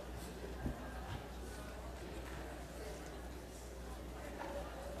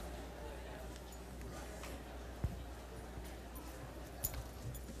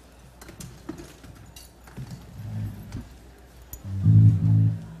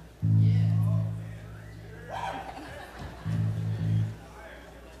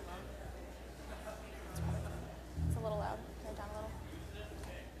 It's a little loud. Turn it down a little.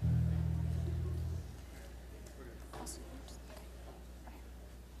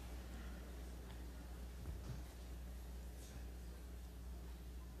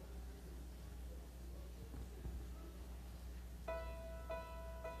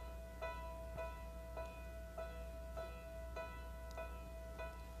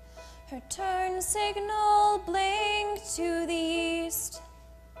 Her turn signal blinked to the east,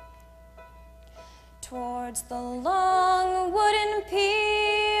 towards the long wooden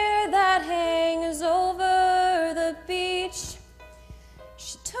pier that hangs over the beach.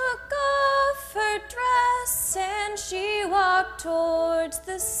 She took off her dress and she walked towards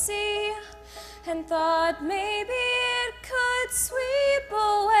the sea and thought maybe it could sweep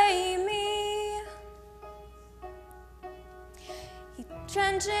away me.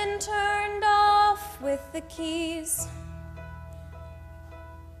 Engine turned off with the keys.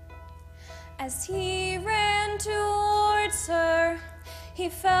 As he ran towards her, he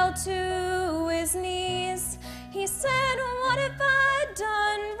fell to his knees. He said, "What have I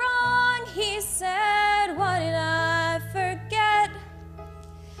done wrong?" He said, "What did I forget?"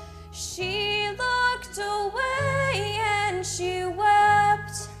 She looked away and she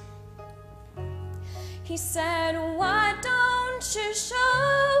wept. He said, "Why don't you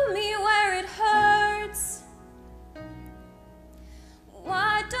show me where it hurts?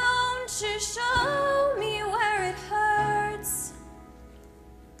 Why don't you show me where it hurts?"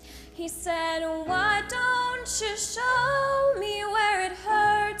 He said, "Why don't you show me where it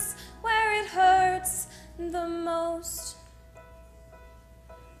hurts the most?"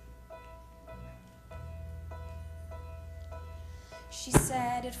 She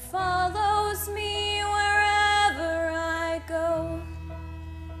said, "It follows me wherever I go.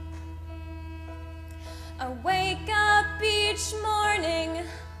 I wake up each morning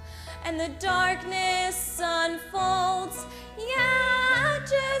and the darkness unfolds. Yeah, I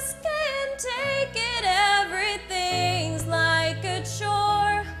just can't take it. Everything's like a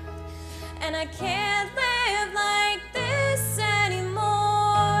chore, and I can't live like this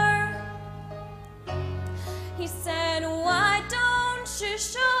anymore." He said,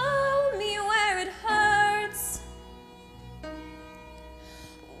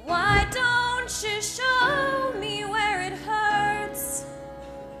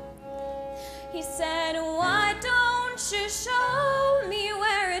 He said, why don't you show me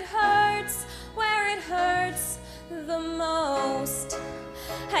where it hurts the most?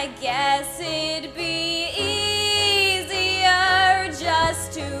 I guess it'd be easier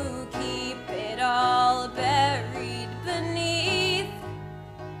just to keep it all buried beneath.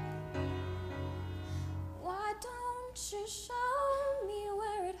 Why don't you show me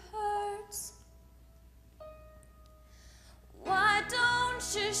where it hurts? Why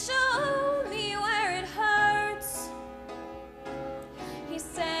don't you show me where it hurts? He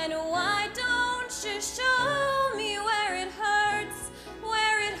said, why don't you show me where it hurts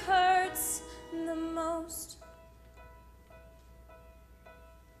the most?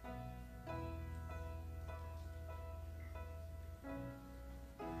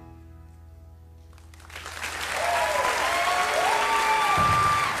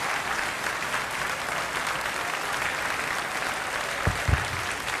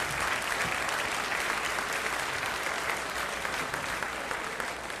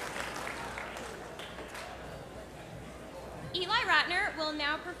 Eli Ratner will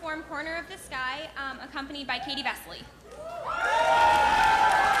now perform Corner of the Sky, accompanied by Katie Vesley.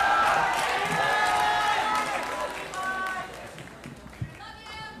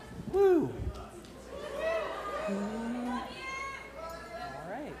 Woo! All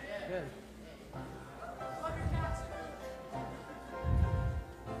right, good.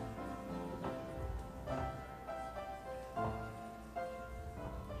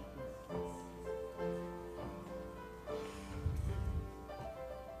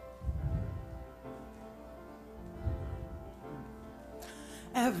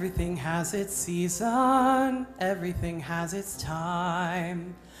 Everything has its season, everything has its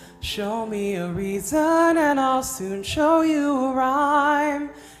time. Show me a reason and I'll soon show you a rhyme.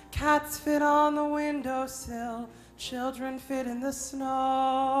 Cats fit on the windowsill, children fit in the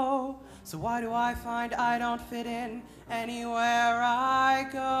snow. So why do I find I don't fit in anywhere I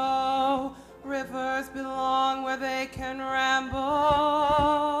go? Rivers belong where they can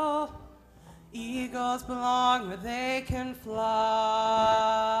ramble. Eagles belong where they can fly.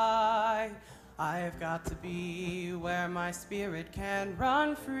 I've got to be where my spirit can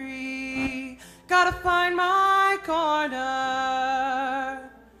run free. Gotta find my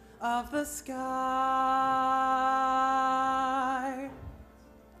corner of the sky.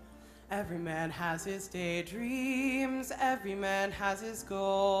 Every man has his daydreams, every man has his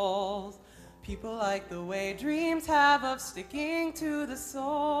goals. People like the way dreams have of sticking to the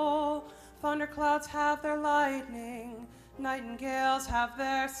soul. Thunderclouds have their lightning, nightingales have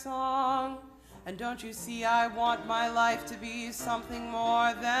their song. And don't you see I want my life to be something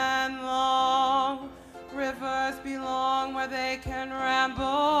more than long. Rivers belong where they can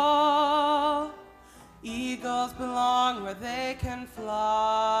ramble. Eagles belong where they can fly.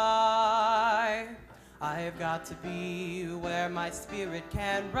 I've got to be where my spirit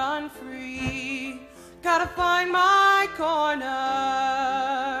can run free. Gotta find my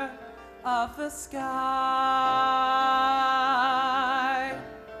corner of the sky.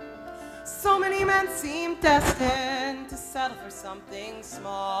 So many men seem destined to settle for something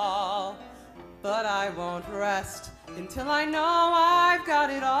small, but I won't rest until I know I've got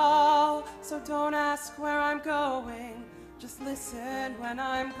it all. So don't ask where I'm going, just listen when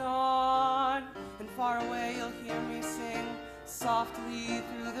I'm gone. And far away you'll hear me sing softly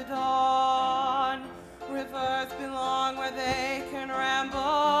through the dawn. Rivers belong where they can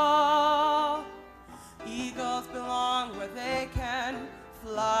ramble. Eagles belong where they can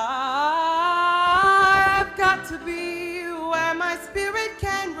fly. I've got to be where my spirit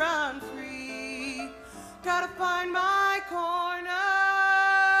can run free. Gotta find my corner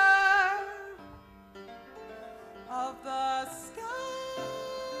of the sky.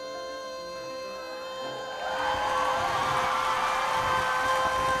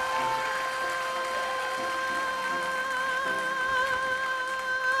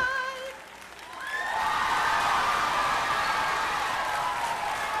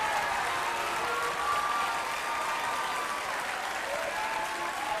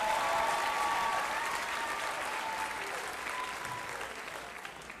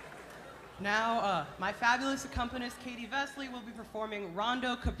 Now, my fabulous accompanist, Katie Vesley, will be performing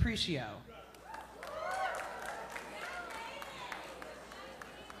Rondo Capriccio.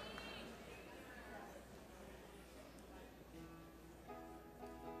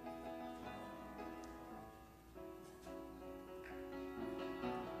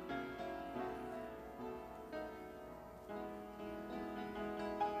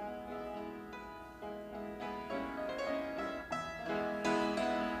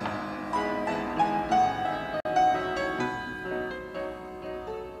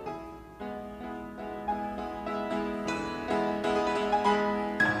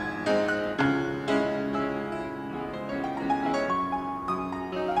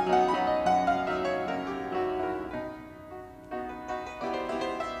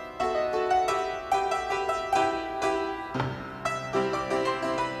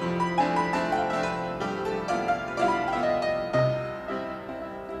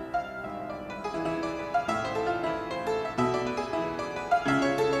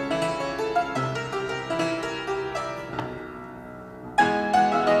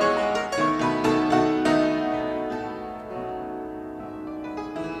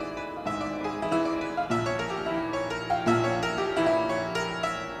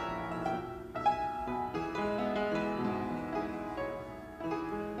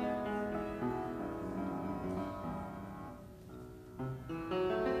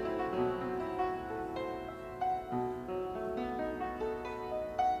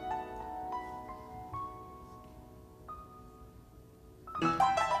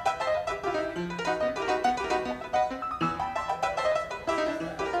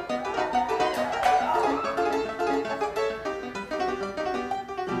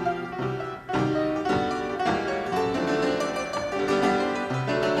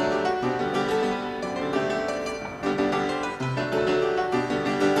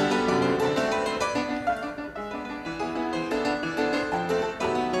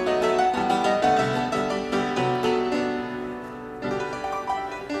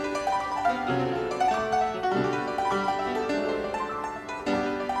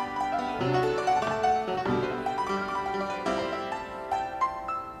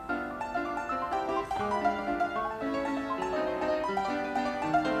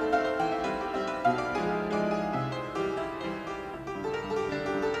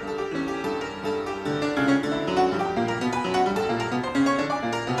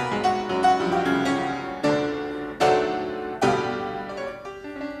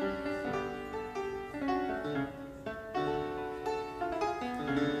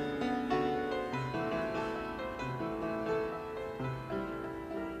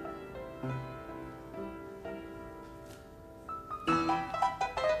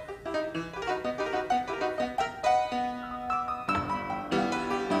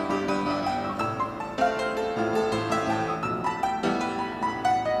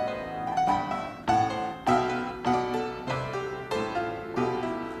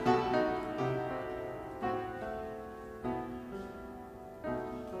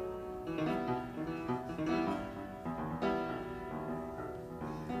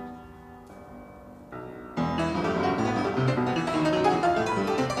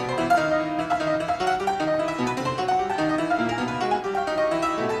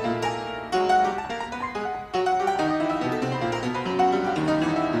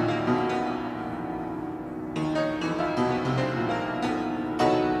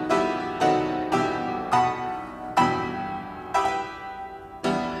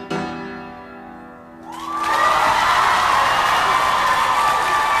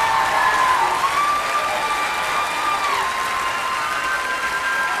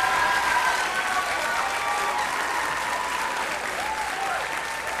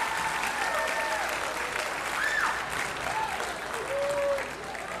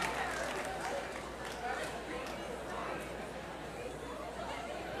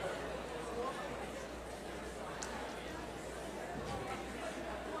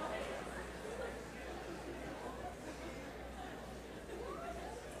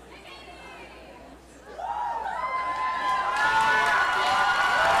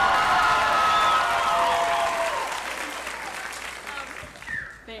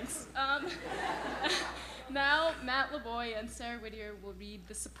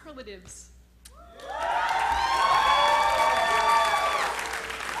 superlatives.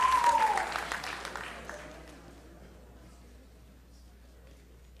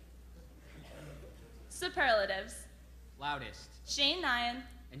 Superlatives. Loudest. Shane Nyan.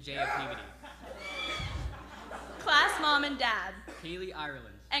 And Jaya Peabody. Class mom and dad. Kaylee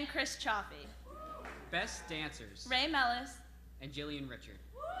Ireland. And Chris Chaffee. Best dancers. Ray Mellis. And Jillian Richard.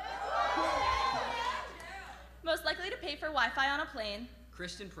 Most likely to pay for Wi-Fi on a plane.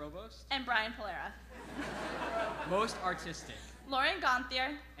 Kristen Provost. And Brian Polera. Most artistic. Lauren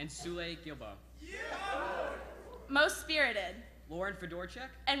Gonthier. And Sule Gilbo. Most spirited. Lauren Fedorchuk.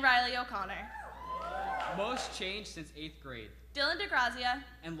 And Riley O'Connor. Most changed since 8th grade. Dylan DeGrazia.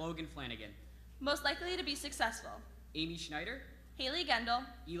 And Logan Flanagan. Most likely to be successful. Amy Schneider. Haley Gendel.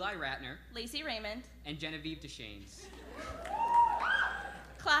 Eli Ratner. Lacey Raymond. And Genevieve Deschaines.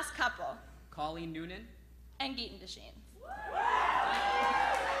 Class couple. Colleen Noonan. And Gaten Deschaines.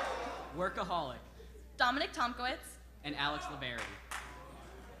 Workaholic. Dominic Tomkowitz. And Alex Laverity.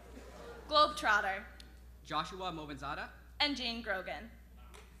 Globetrotter. Joshua Movanzada. And Jane Grogan.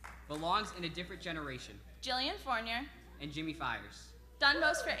 Belongs in a different generation. Jillian Fournier. And Jimmy Fires. Done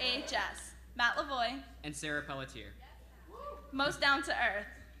most for AHS. Matt Lavoie. And Sarah Pelletier. Most down to earth.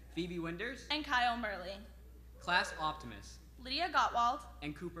 Phoebe Winders. And Kyle Murley. Class Optimist. Lydia Gottwald.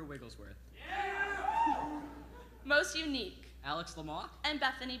 And Cooper Wigglesworth. Most unique. Alex Lamont. And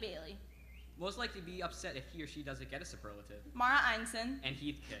Bethany Bailey. Most likely to be upset if he or she doesn't get a superlative. Mara Einson. And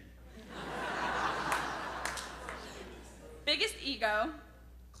Heath King. Biggest ego.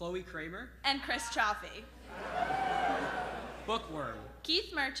 Chloe Kramer. And Chris Chaffee. Bookworm.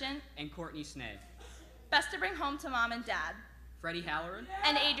 Keith Merchant. And Courtney Snay. Best to bring home to mom and dad. Freddie Halloran.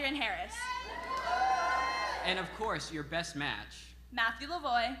 And Adrian Harris. And of course, your best match. Matthew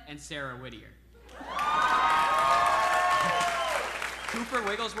Lavoie. And Sarah Whittier. Cooper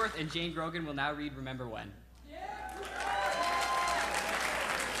Wigglesworth and Jane Grogan will now read Remember When.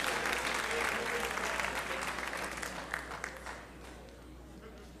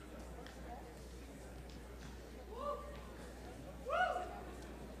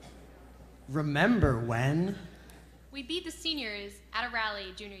 Remember when? We beat the seniors at a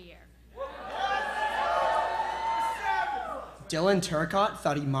rally junior year. Dylan Turcott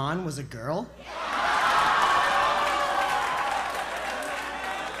thought Iman was a girl?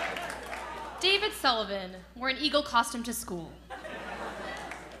 David Sullivan wore an eagle costume to school.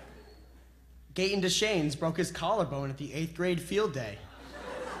 Gaten Deschaines broke his collarbone at the 8th grade field day.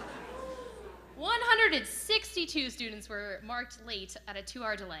 162 students were marked late at a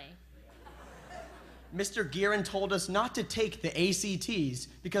 2-hour delay. Mr. Gearin told us not to take the ACTs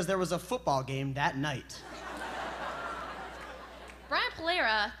because there was a football game that night. Brian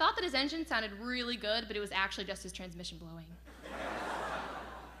Polera thought that his engine sounded really good, but it was actually just his transmission blowing.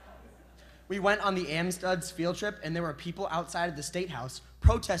 We went on the Amstuds field trip, and there were people outside of the State House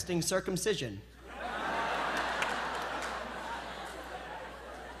protesting circumcision.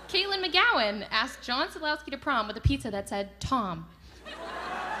 Caitlin McGowan asked John Sadlowski to prom with a pizza that said Tom.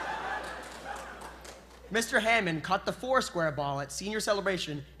 Mr. Hammond caught the 4-square ball at senior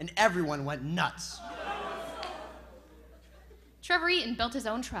celebration, and everyone went nuts. Trevor Eaton built his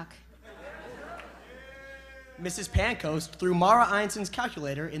own truck. Mrs. Pancoast threw Mara Einson's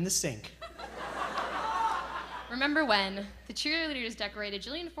calculator in the sink. Remember when the cheerleaders decorated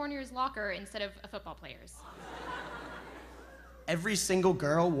Jillian Fournier's locker instead of a football player's? Every single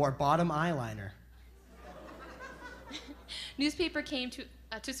girl wore bottom eyeliner. Newspaper came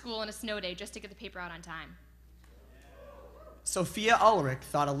to school on a snow day just to get the paper out on time. Sophia Ulrich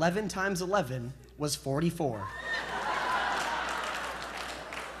thought 11 times 11 was 44.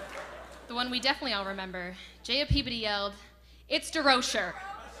 The one we definitely all remember. Jaya Peabody yelled, "It's DeRocher!"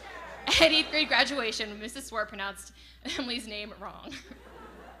 at 8th grade graduation when Mrs. Swart pronounced Emily's name wrong.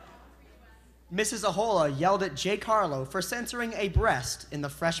 Mrs. Ahola yelled at Jay Carlo for censoring a breast in the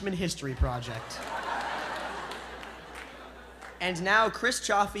freshman history project. And now Chris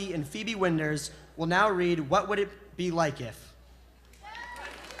Chaffee and Phoebe Winders will now read What Would It Be Like If?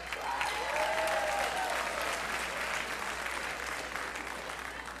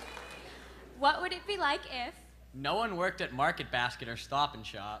 What would it be like if no one worked at Market Basket or Stop and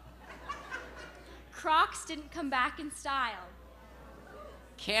Shop? Crocs didn't come back in style?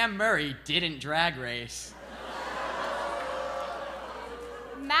 Cam Murray didn't drag race.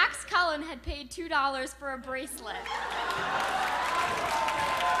 Max Cullen had paid $2 for a bracelet.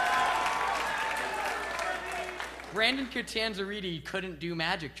 Brandon Catanzariti couldn't do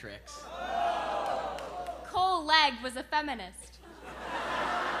magic tricks. Cole Legg was a feminist.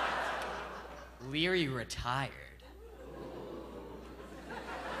 Leary retired.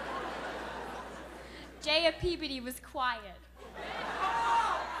 Jaya Peabody was quiet.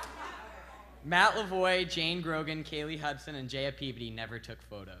 Matt Lavoie, Jane Grogan, Kaylee Hudson, and Jaya Peabody never took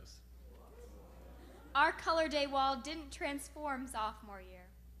photos. Our color day wall didn't transform sophomore year.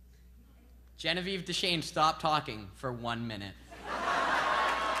 Genevieve DeShane stopped talking for 1 minute.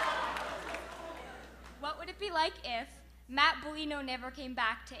 What would it be like if Matt Bolino never came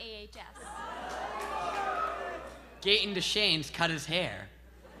back to AHS? Gayton DeShane's cut his hair.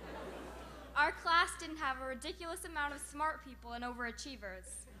 Our class didn't have a ridiculous amount of smart people and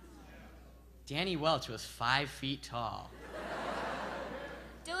overachievers. Danny Welch was 5 feet tall.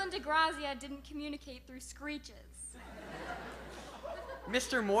 Dylan DeGrazia didn't communicate through screeches.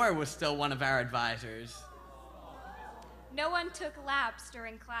 Mr. Moore was still one of our advisors. No one took laps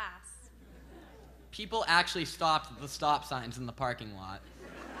during class. People actually stopped at the stop signs in the parking lot.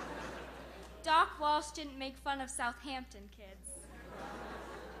 Doc Walsh didn't make fun of Southampton kids.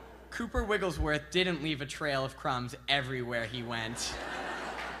 Cooper Wigglesworth didn't leave a trail of crumbs everywhere he went.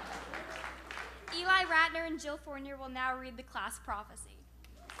 Eli Ratner and Jill Fournier will now read the class prophecy.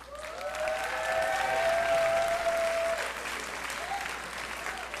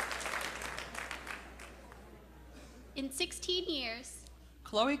 In 16 years,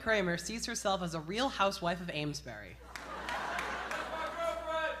 Chloe Kramer sees herself as a real housewife of Amesbury.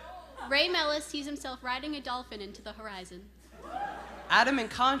 Ray Mellis sees himself riding a dolphin into the horizon. Adam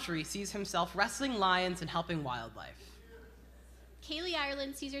Incontri sees himself wrestling lions and helping wildlife. Kaylee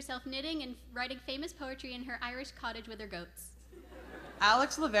Ireland sees herself knitting and writing famous poetry in her Irish cottage with her goats.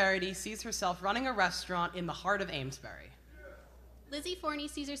 Alex Laverity sees herself running a restaurant in the heart of Amesbury. Lizzie Forney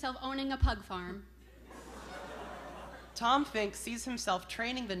sees herself owning a pug farm. Tom Fink sees himself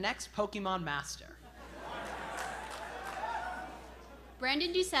training the next Pokemon master.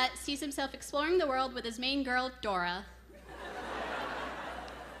 Brandon Doucette sees himself exploring the world with his main girl, Dora.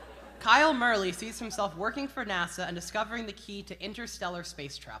 Kyle Murley sees himself working for NASA and discovering the key to interstellar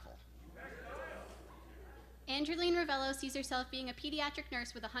space travel. Angeline Ravello sees herself being a pediatric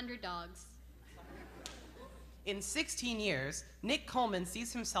nurse with 100 dogs. In 16 years, Nick Coleman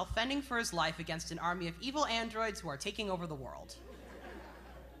sees himself fending for his life against an army of evil androids who are taking over the world.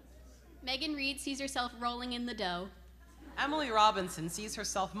 Megan Reed sees herself rolling in the dough. Emily Robinson sees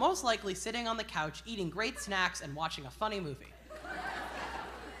herself most likely sitting on the couch eating great snacks and watching a funny movie.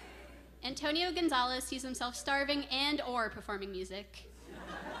 Antonio Gonzalez sees himself starving and/or performing music.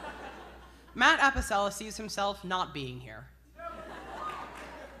 Matt Apicella sees himself not being here.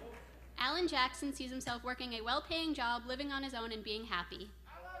 Alan Jackson sees himself working a well-paying job, living on his own, and being happy.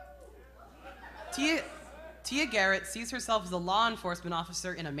 Tia Garrett sees herself as a law enforcement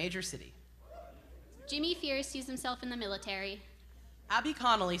officer in a major city. Jimmy Fierce sees himself in the military. Abby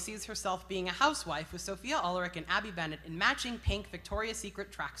Connolly sees herself being a housewife with Sophia Ulrich and Abby Bennett in matching pink Victoria's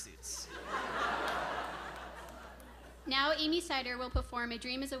Secret tracksuits. Now Amy Sider will perform A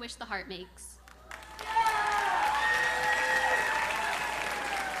Dream is a Wish the Heart Makes.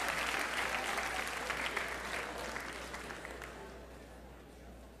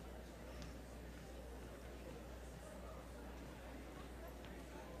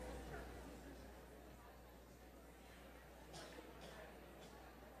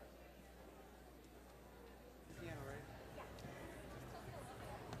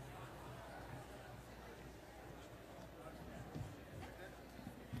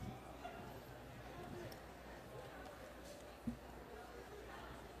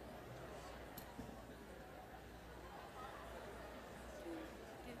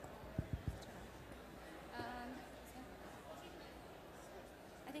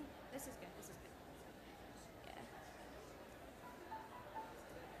 I think this is good. This is good. Yeah.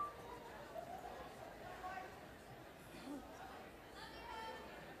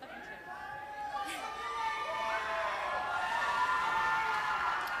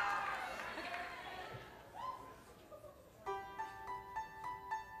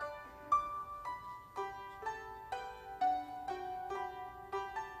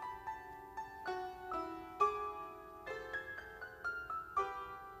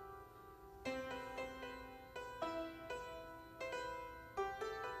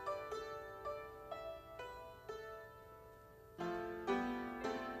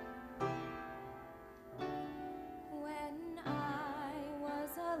 When I was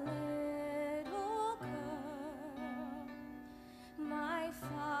a little girl, my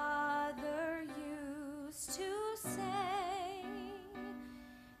father used to say,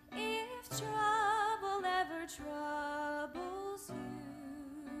 if trouble ever troubles you,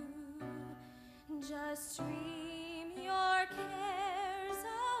 just dream your cares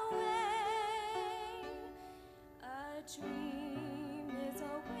away. A dream is a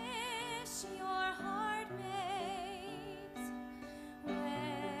wish your heart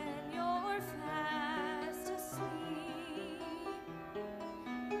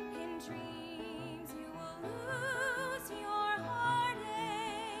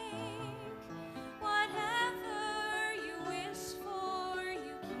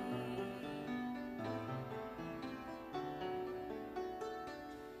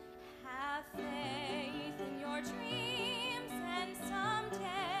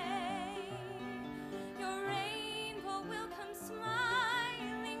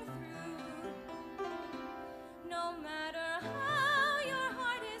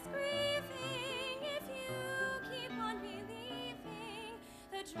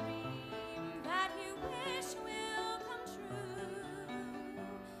the dream that you wish will come true.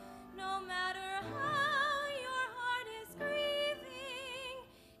 No matter how your heart is grieving,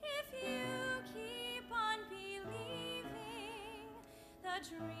 if you keep on believing, the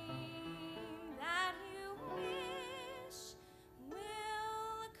dream that you wish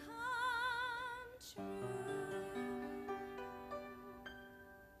will come true.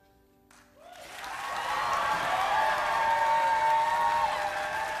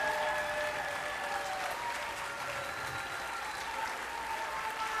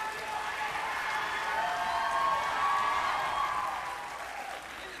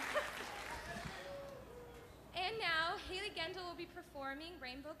 And now, Haley Gendel will be performing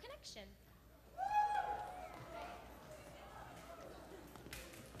Rainbow Connection.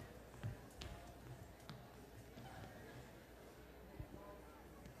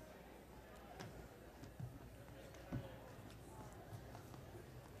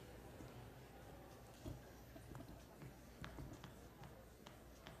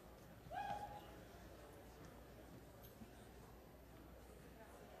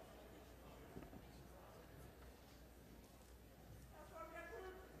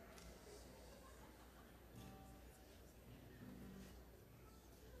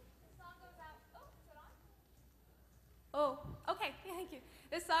 Oh, okay, thank you.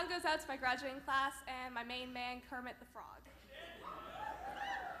 This song goes out to my graduating class and my main man, Kermit the Frog.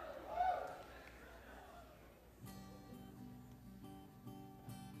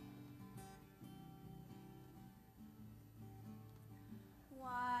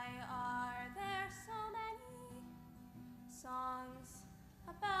 Why are there so many songs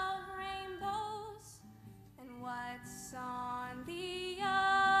about rainbows? And what's on the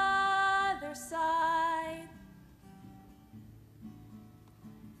other side?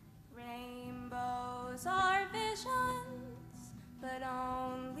 Rainbows are visions, but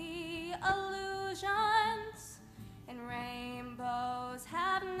only illusions. And rainbows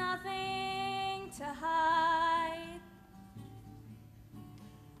have nothing to hide.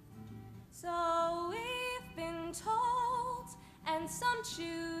 So we've been told, and some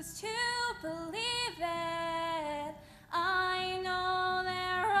choose to believe it. I know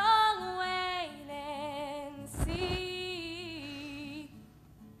they're wrong, wait and see.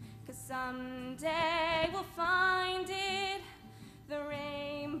 'Cause someday we'll find it, the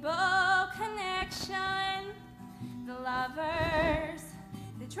rainbow connection, the lovers,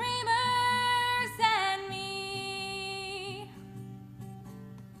 the dreamers, and me.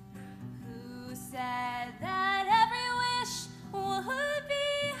 Who said that every wish would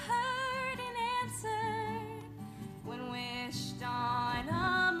be heard and answered when wished on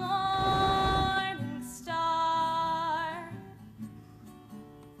a morning star?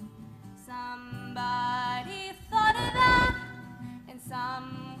 Somebody thought of that, and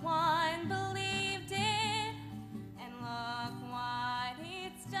someone believed it, and look what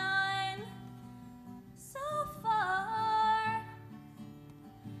it's done so far.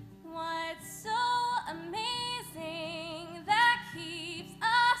 What's so amazing that keeps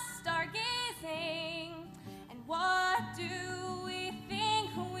us stargazing? And what do we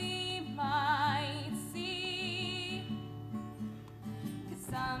think we might see? 'Cause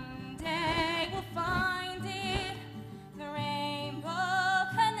someday we'll find it, the rainbow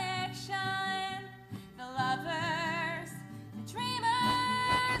connection.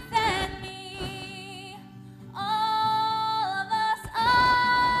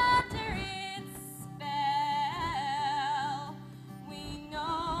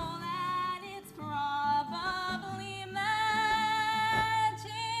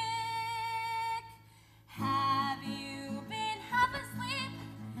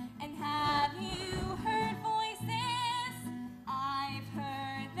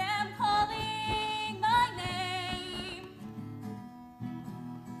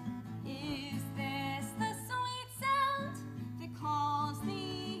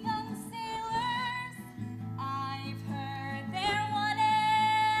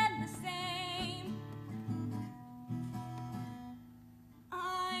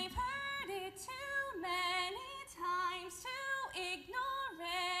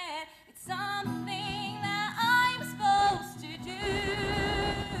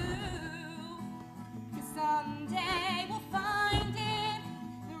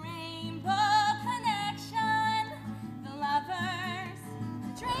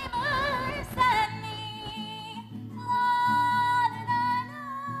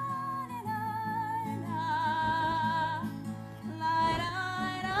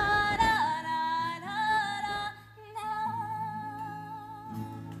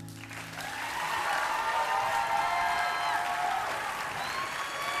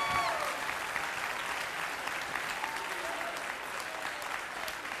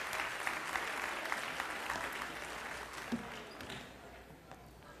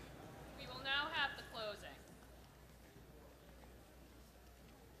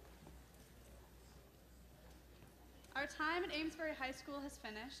 Our time at Amesbury High School has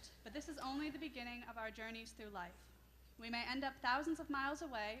finished, but this is only the beginning of our journeys through life. We may end up thousands of miles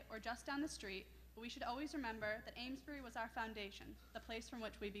away or just down the street, but we should always remember that Amesbury was our foundation, the place from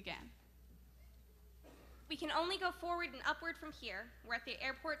which we began. We can only go forward and upward from here. We're at the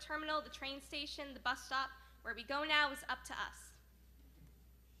airport terminal, the train station, the bus stop. Where we go now is up to us.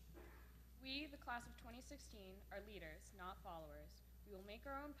 We, the class of 2016, are leaders, not followers. We will make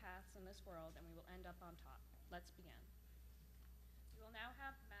our own paths in this world, and we will end up on top. Let's begin. We will now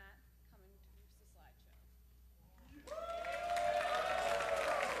have Matt come and introduce the slideshow.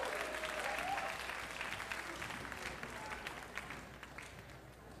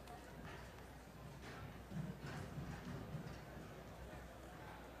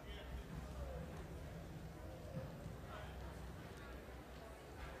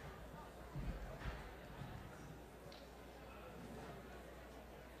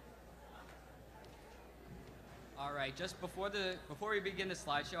 All right, just before we begin the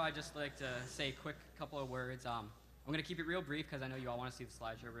slideshow, I'd just like to say a quick couple of words. I'm going to keep it real brief because I know you all want to see the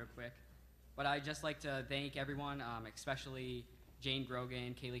slideshow real quick. But I'd just like to thank everyone, especially Jane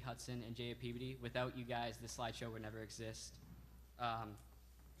Grogan, Kaylee Hudson, and Jaya Peabody. Without you guys, this slideshow would never exist.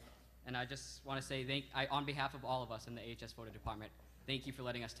 And I just want to say on behalf of all of us in the AHS photo department, thank you for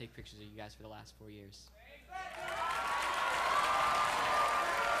letting us take pictures of you guys for the last 4 years.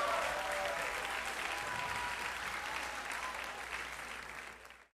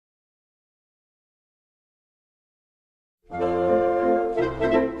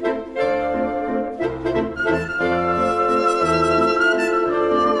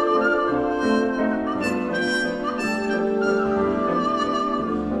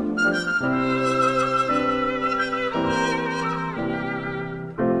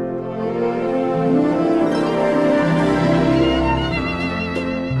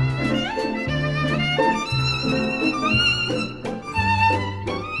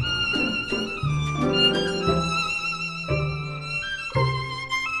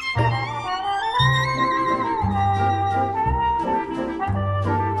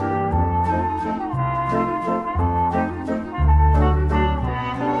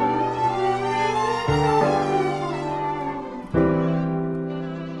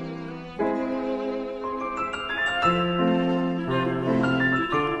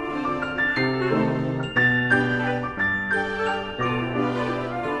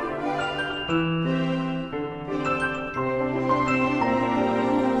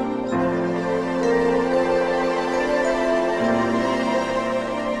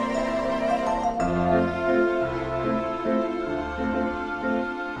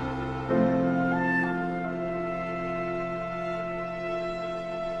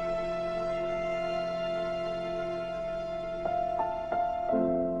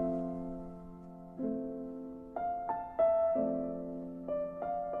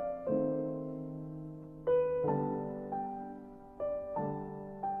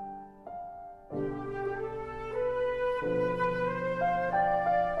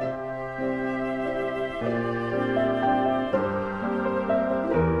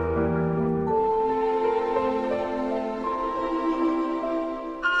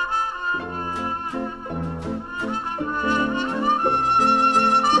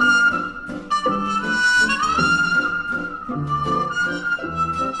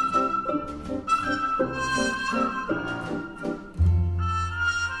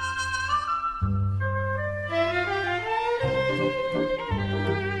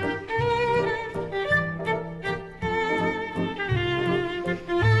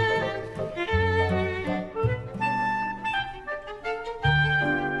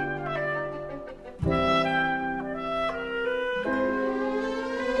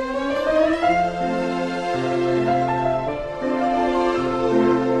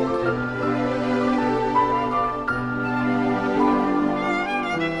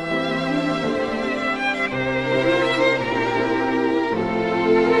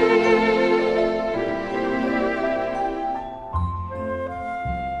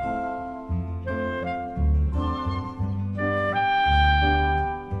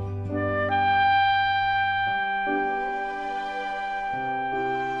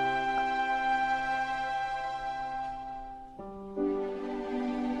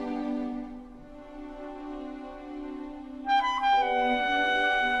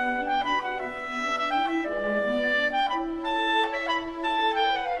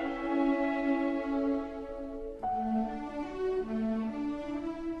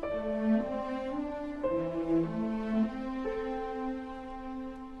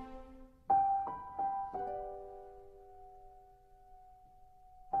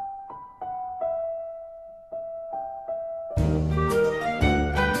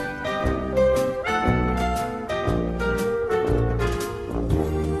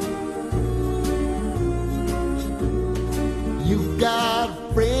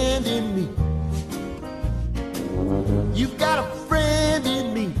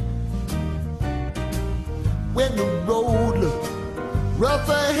 the road look rough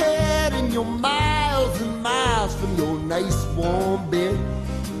ahead and you're miles and miles from your nice warm bed,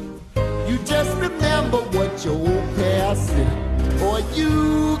 you just remember what your old past said. Boy,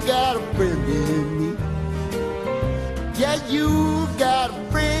 you got a friend in me. Yeah, you got a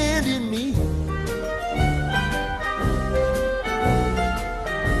friend in me.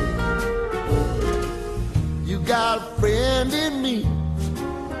 You got a friend in me.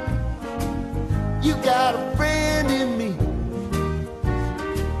 You got a friend in me.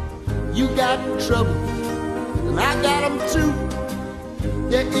 You got trouble, and I got them too.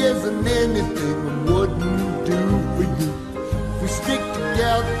 There isn't anything I wouldn't do for you. We stick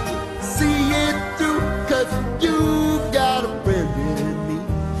together, see it through, 'cause you got a friend in me.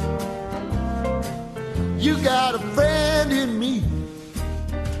 You got a friend in me.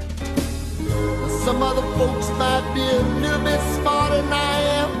 Some other folks might be a little bit smarter than I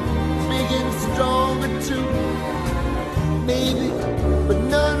am, big and stronger too, maybe, but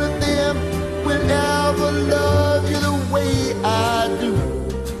none of them will ever love you the way I do.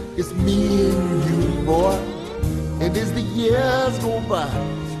 It's me and you, boy, and as the years go by,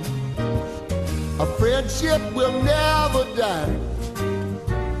 our friendship will never die.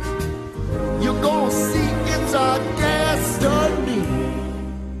 You're gonna see it's our destiny.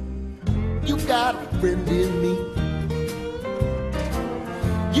 You got a friend in me.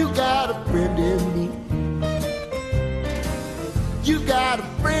 You got a friend in me. You got a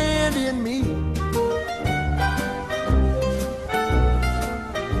friend in me.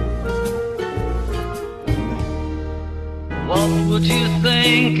 What would you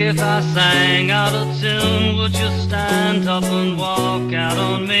think if I sang out of tune? Would you stand up and walk out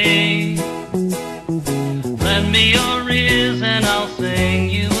on me? Lend me your ears and I'll sing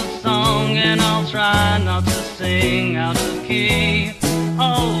you a song, and I'll try not to sing out of key.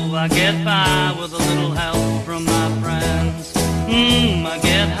 Oh, I get by with a little help from my friends. I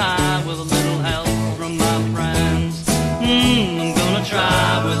get high with a little help from my friends. I'm gonna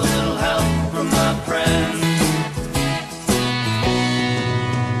try with a little help from my friends.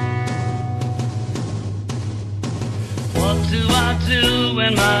 What do I do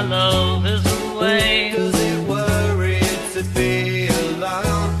when my love is away? Is it worried to be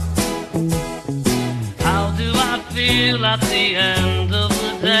alone? How do I feel at the end of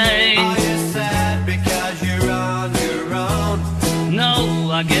the day? Are you sad because you're on your own? No,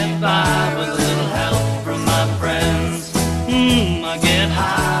 I get by with a little help from my friends. I get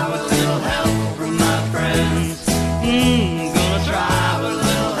high with a little help from my friends. I'm gonna try with a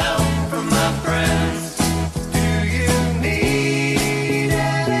little help from my friends. Do you need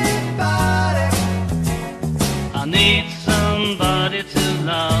anybody? I need somebody to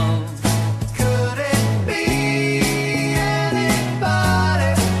love. Could it be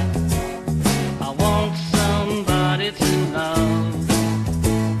anybody? I want somebody to love.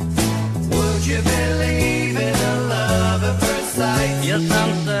 Would you believe in a love at first sight? Yes,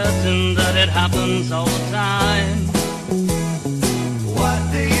 I'm certain that it happens all the time. What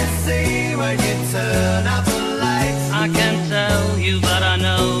do you see when you turn up the lights? I can't tell you, but I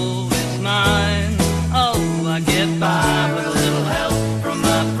know it's mine. Oh, I get by with a little help from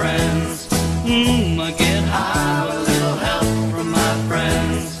my friends. I get high with a little help from my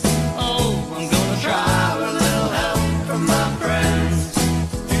friends. Oh, I'm gonna try with a little help from my friends.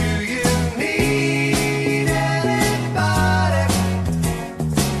 Do you need anybody?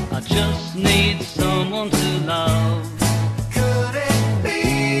 I just need someone to love. Could it be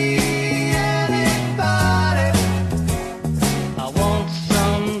anybody? I want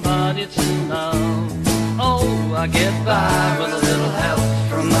somebody to love. Oh, I get by with a little help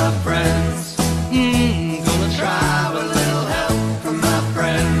from my friends. Gonna try with a little help from my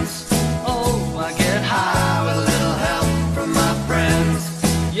friends. Oh, I get high with a little help from my friends.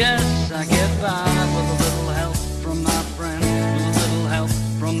 Yes, I get by with a little help from my friends. With a little help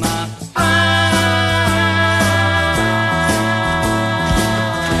from my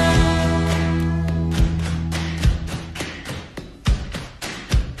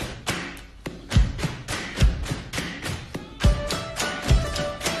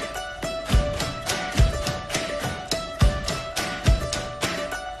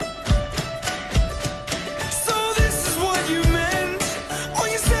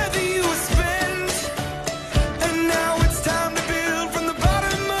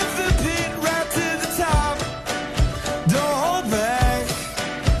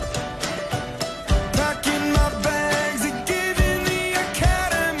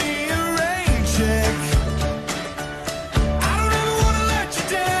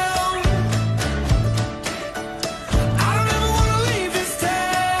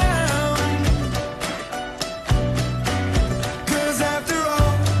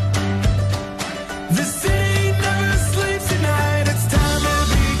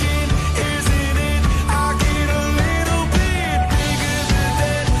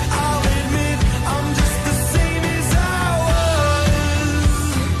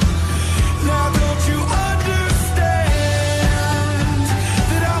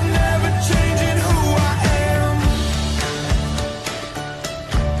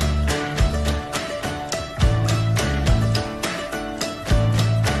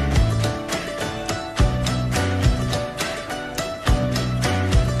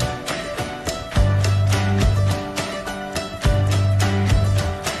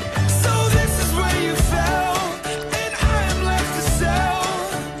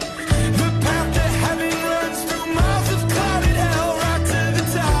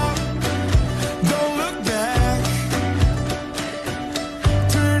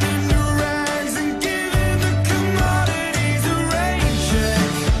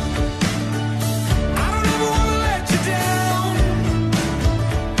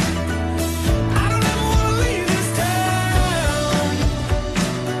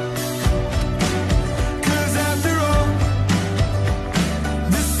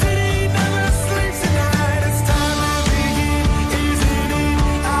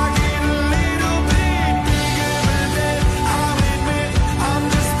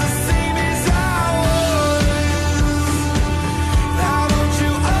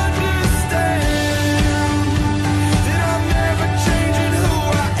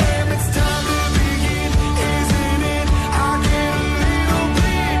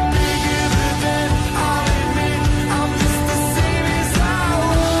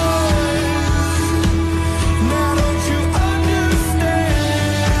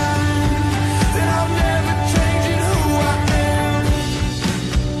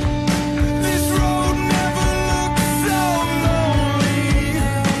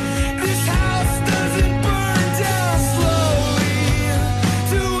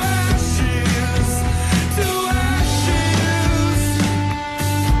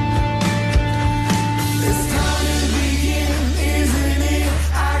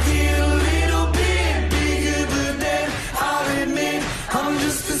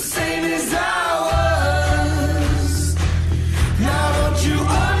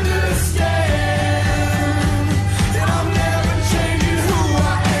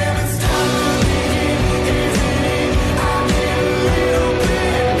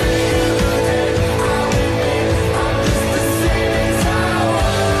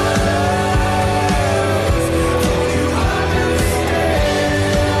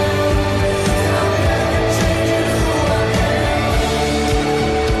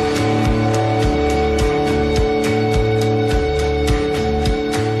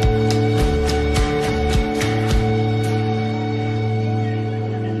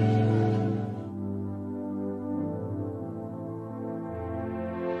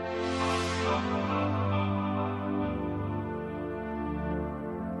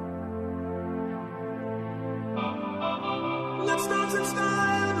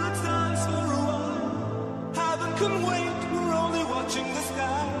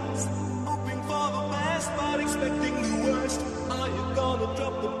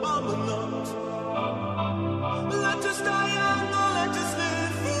I'm not. Let us die young or let us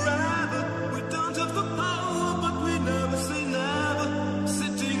live forever. We don't have the power, but we never say never.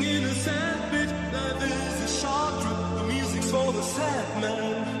 Sitting in a sandpit, life is a short trip. The music's for the sad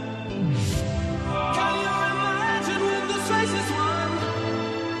man. Can you imagine when the race is won?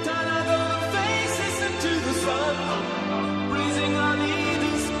 Turn our golden faces into the sun. Praising our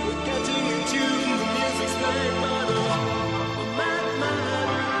leaders, we're getting in tune. The music's played by the madman.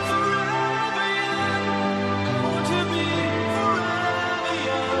 Forever young, I want to be forever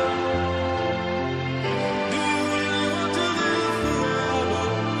young. Do you really want to live forever?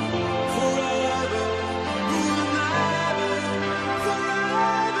 Forever, forever,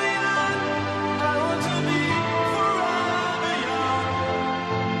 forever young. I want to be forever young.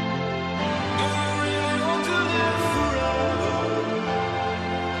 Do you really want to live forever?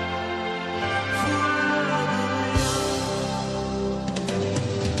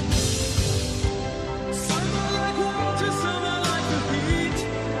 Some are like water, some are like the heat.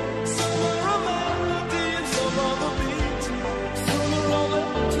 Some are a melody and some are the beat. Sooner or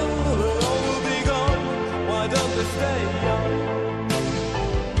later they all will be gone. Why don't they stay young?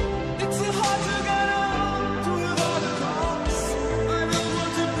 It's so hard to get old without a cause. I don't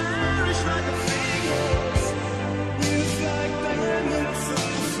want to perish like a phoenix. It's like diamonds in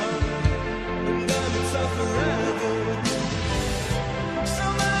the sun, and diamonds are forever. So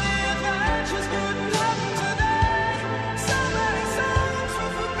many adventures couldn't happen today. So many songs we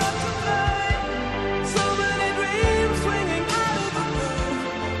forgot to play. So many dreams swinging out of the blue.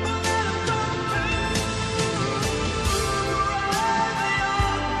 But let 'em come true. Forever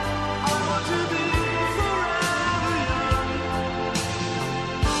young, I want to be forever young.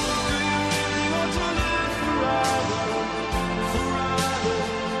 Do you really want to live forever? Forever,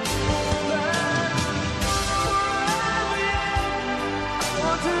 forever, forever young. I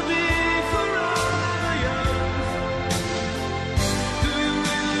want to be forever young. Do you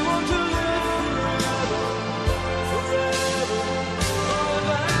really want to live forever? Forever,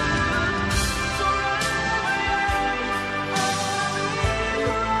 forever, forever young. I want to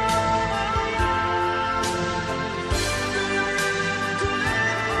be forever young. Do you really want to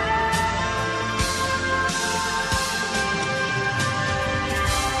live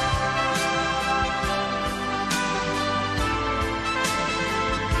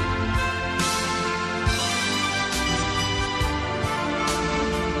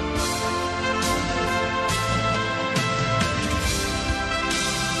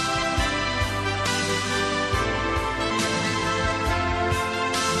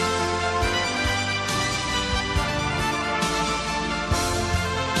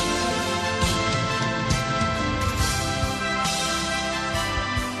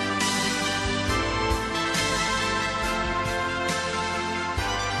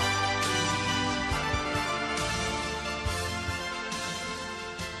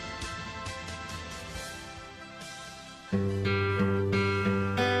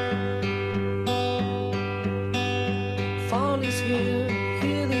Fall is here,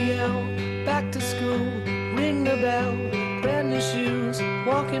 hear the yell. Back to school, ring the bell. Brand new shoes,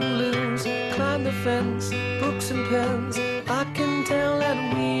 walking blues. Climb the fence, books and pens. I can tell that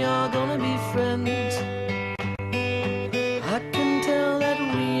we are gonna be friends. I can tell that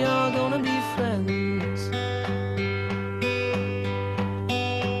we are gonna be friends.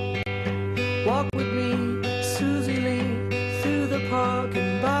 Walk with me, Susie Lee, through the park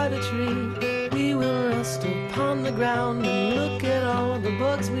and by the tree. We will rest upon the ground and look at all the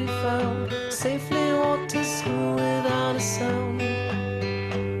bugs we found. Safely walk to school without a sound.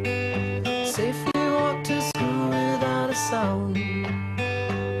 Safely walk to school without a sound.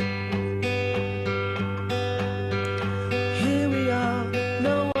 Here we are,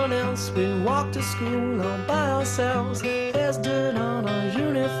 no one else. We walk to school all by ourselves. There's dirt on our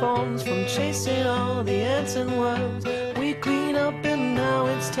uniforms from chasing all the ants and worms. We clean up and now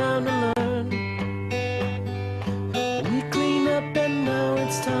it's time to learn. We clean up and now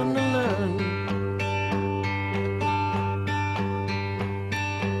it's time to learn.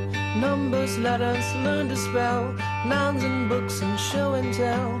 Numbers, letters, learn to spell. Nouns and books and show and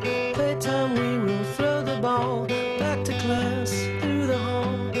tell. Playtime we will throw the ball. Back to class, through the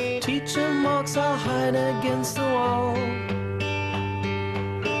hall. Teacher marks our hide against the wall.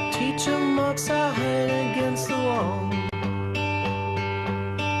 Teacher marks our hide against the wall.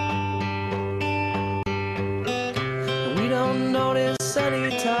 We don't notice any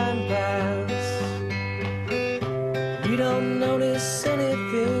time pass. We don't notice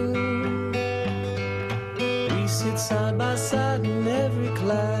anything. We sit side by side in every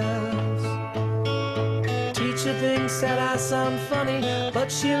class. teacher thinks that I sound funny,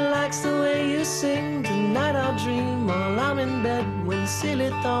 but she likes the way you sing. Tonight I'll dream while I'm in bed, when silly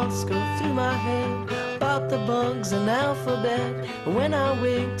thoughts go through my head about the bugs and alphabet. And when I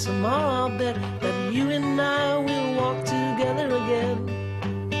wake tomorrow, I'll bet that you and I will walk together again.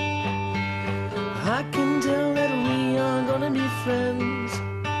 I can tell that we are gonna be friends.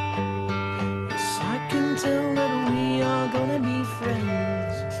 Yes, I can tell that we are gonna be friends.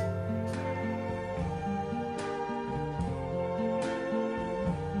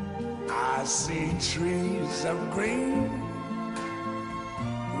 I see trees of green,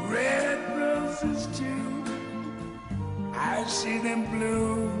 red roses too. I see them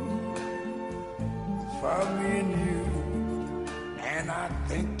bloom for me and you. And I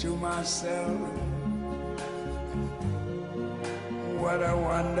think to myself, what a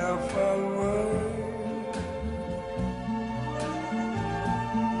wonderful world.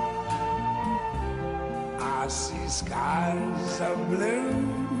 I see skies of blue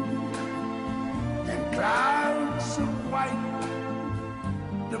and clouds of white,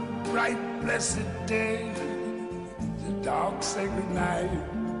 the bright blessed day, the dark sacred night.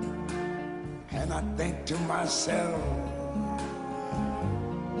 And I think to myself,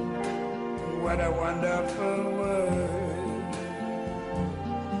 what a wonderful world.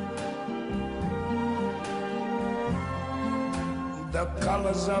 The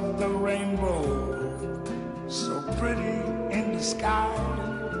colors of the rainbow, so pretty in the sky,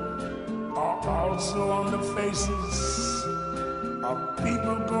 are also on the faces of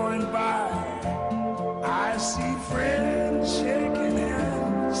people going by. I see friends shaking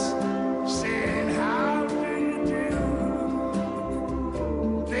hands, saying, how do you do?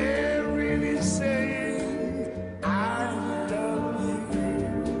 They're really saying, I love you.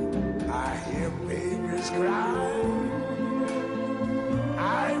 I hear babies cry,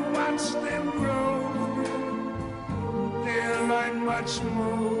 I watch them grow. They'll learn much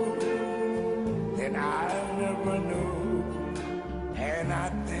more than I never knew. And I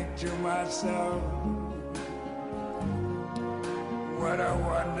think to myself, what a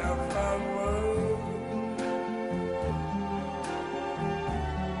wonderful world.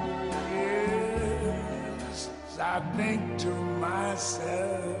 Yes, I think to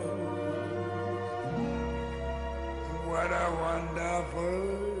myself, what a wonderful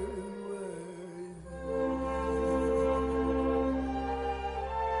world.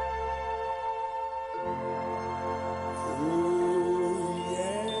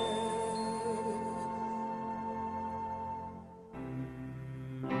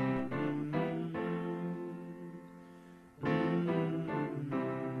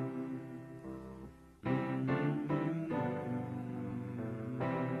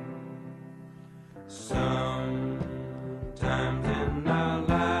 Sometimes in our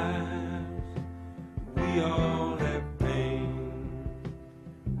lives, we all have pain,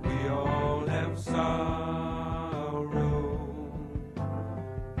 we all have sorrow,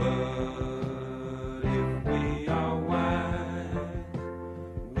 but if we are wise,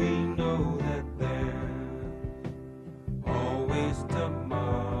 we know that there's always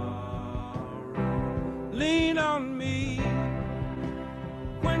tomorrow. Lean on me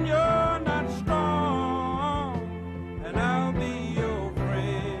when you're not strong, and I'll be your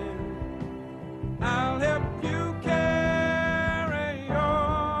friend. I'll help you carry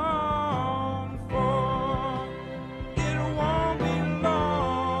on, for it won't be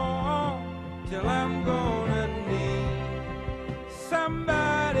long till I'm gonna need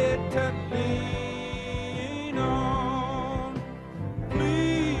somebody to lean on.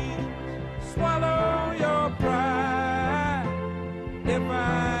 Please swallow your pride. If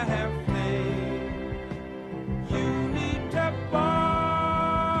I have faith, you need to borrow,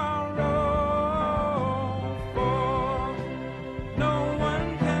 for no one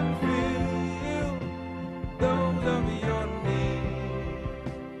can feel those of your needs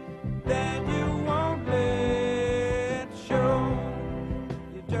that you won't let show.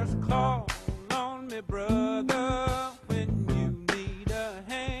 You just call on me, brother, when you need a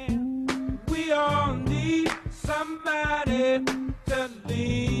hand. We all need somebody to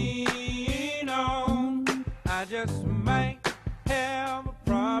lean on. I just might have a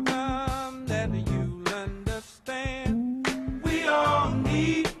problem that you'll understand. We all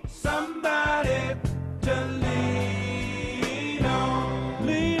need somebody to lean on.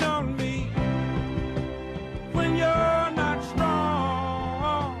 Lean on me when you're not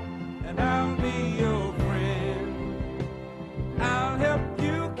strong, and I'll be your friend.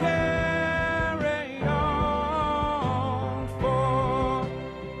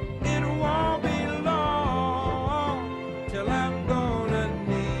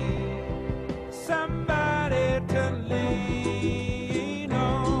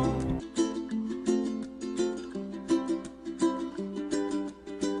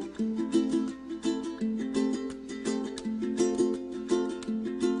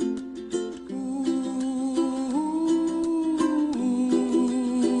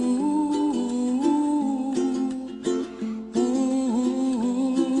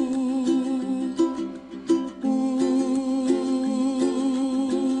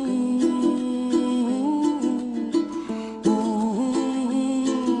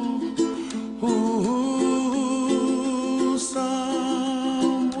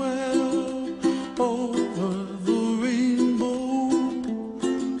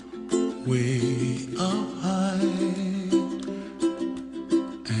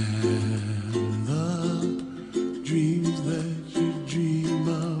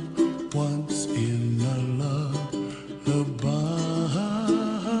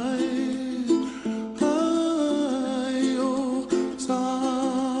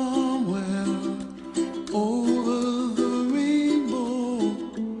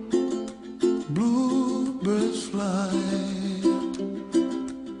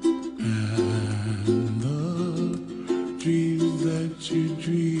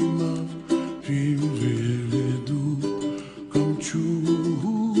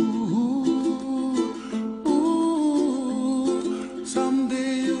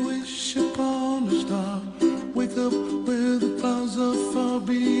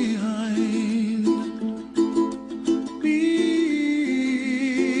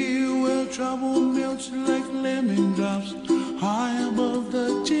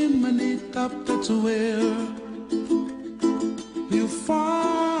 up, that's where you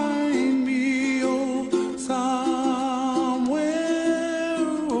find me, oh, somewhere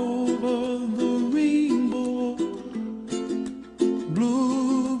over the rainbow.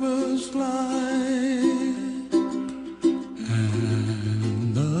 Bluebirds fly,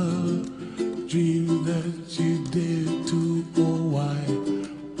 and the dream that you dare to, oh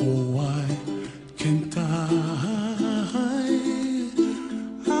why can't I?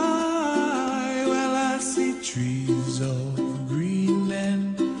 Well, I see trees of green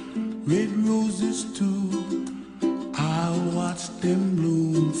and red roses too. I watch them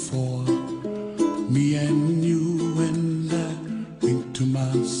bloom for me and you, and I think to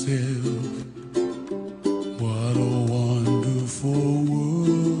myself, what a wonderful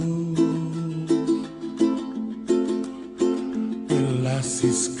world. Well, I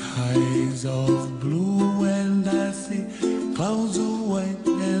see skies of blue and I see clouds of white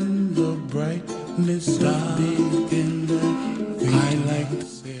and the brightness of day.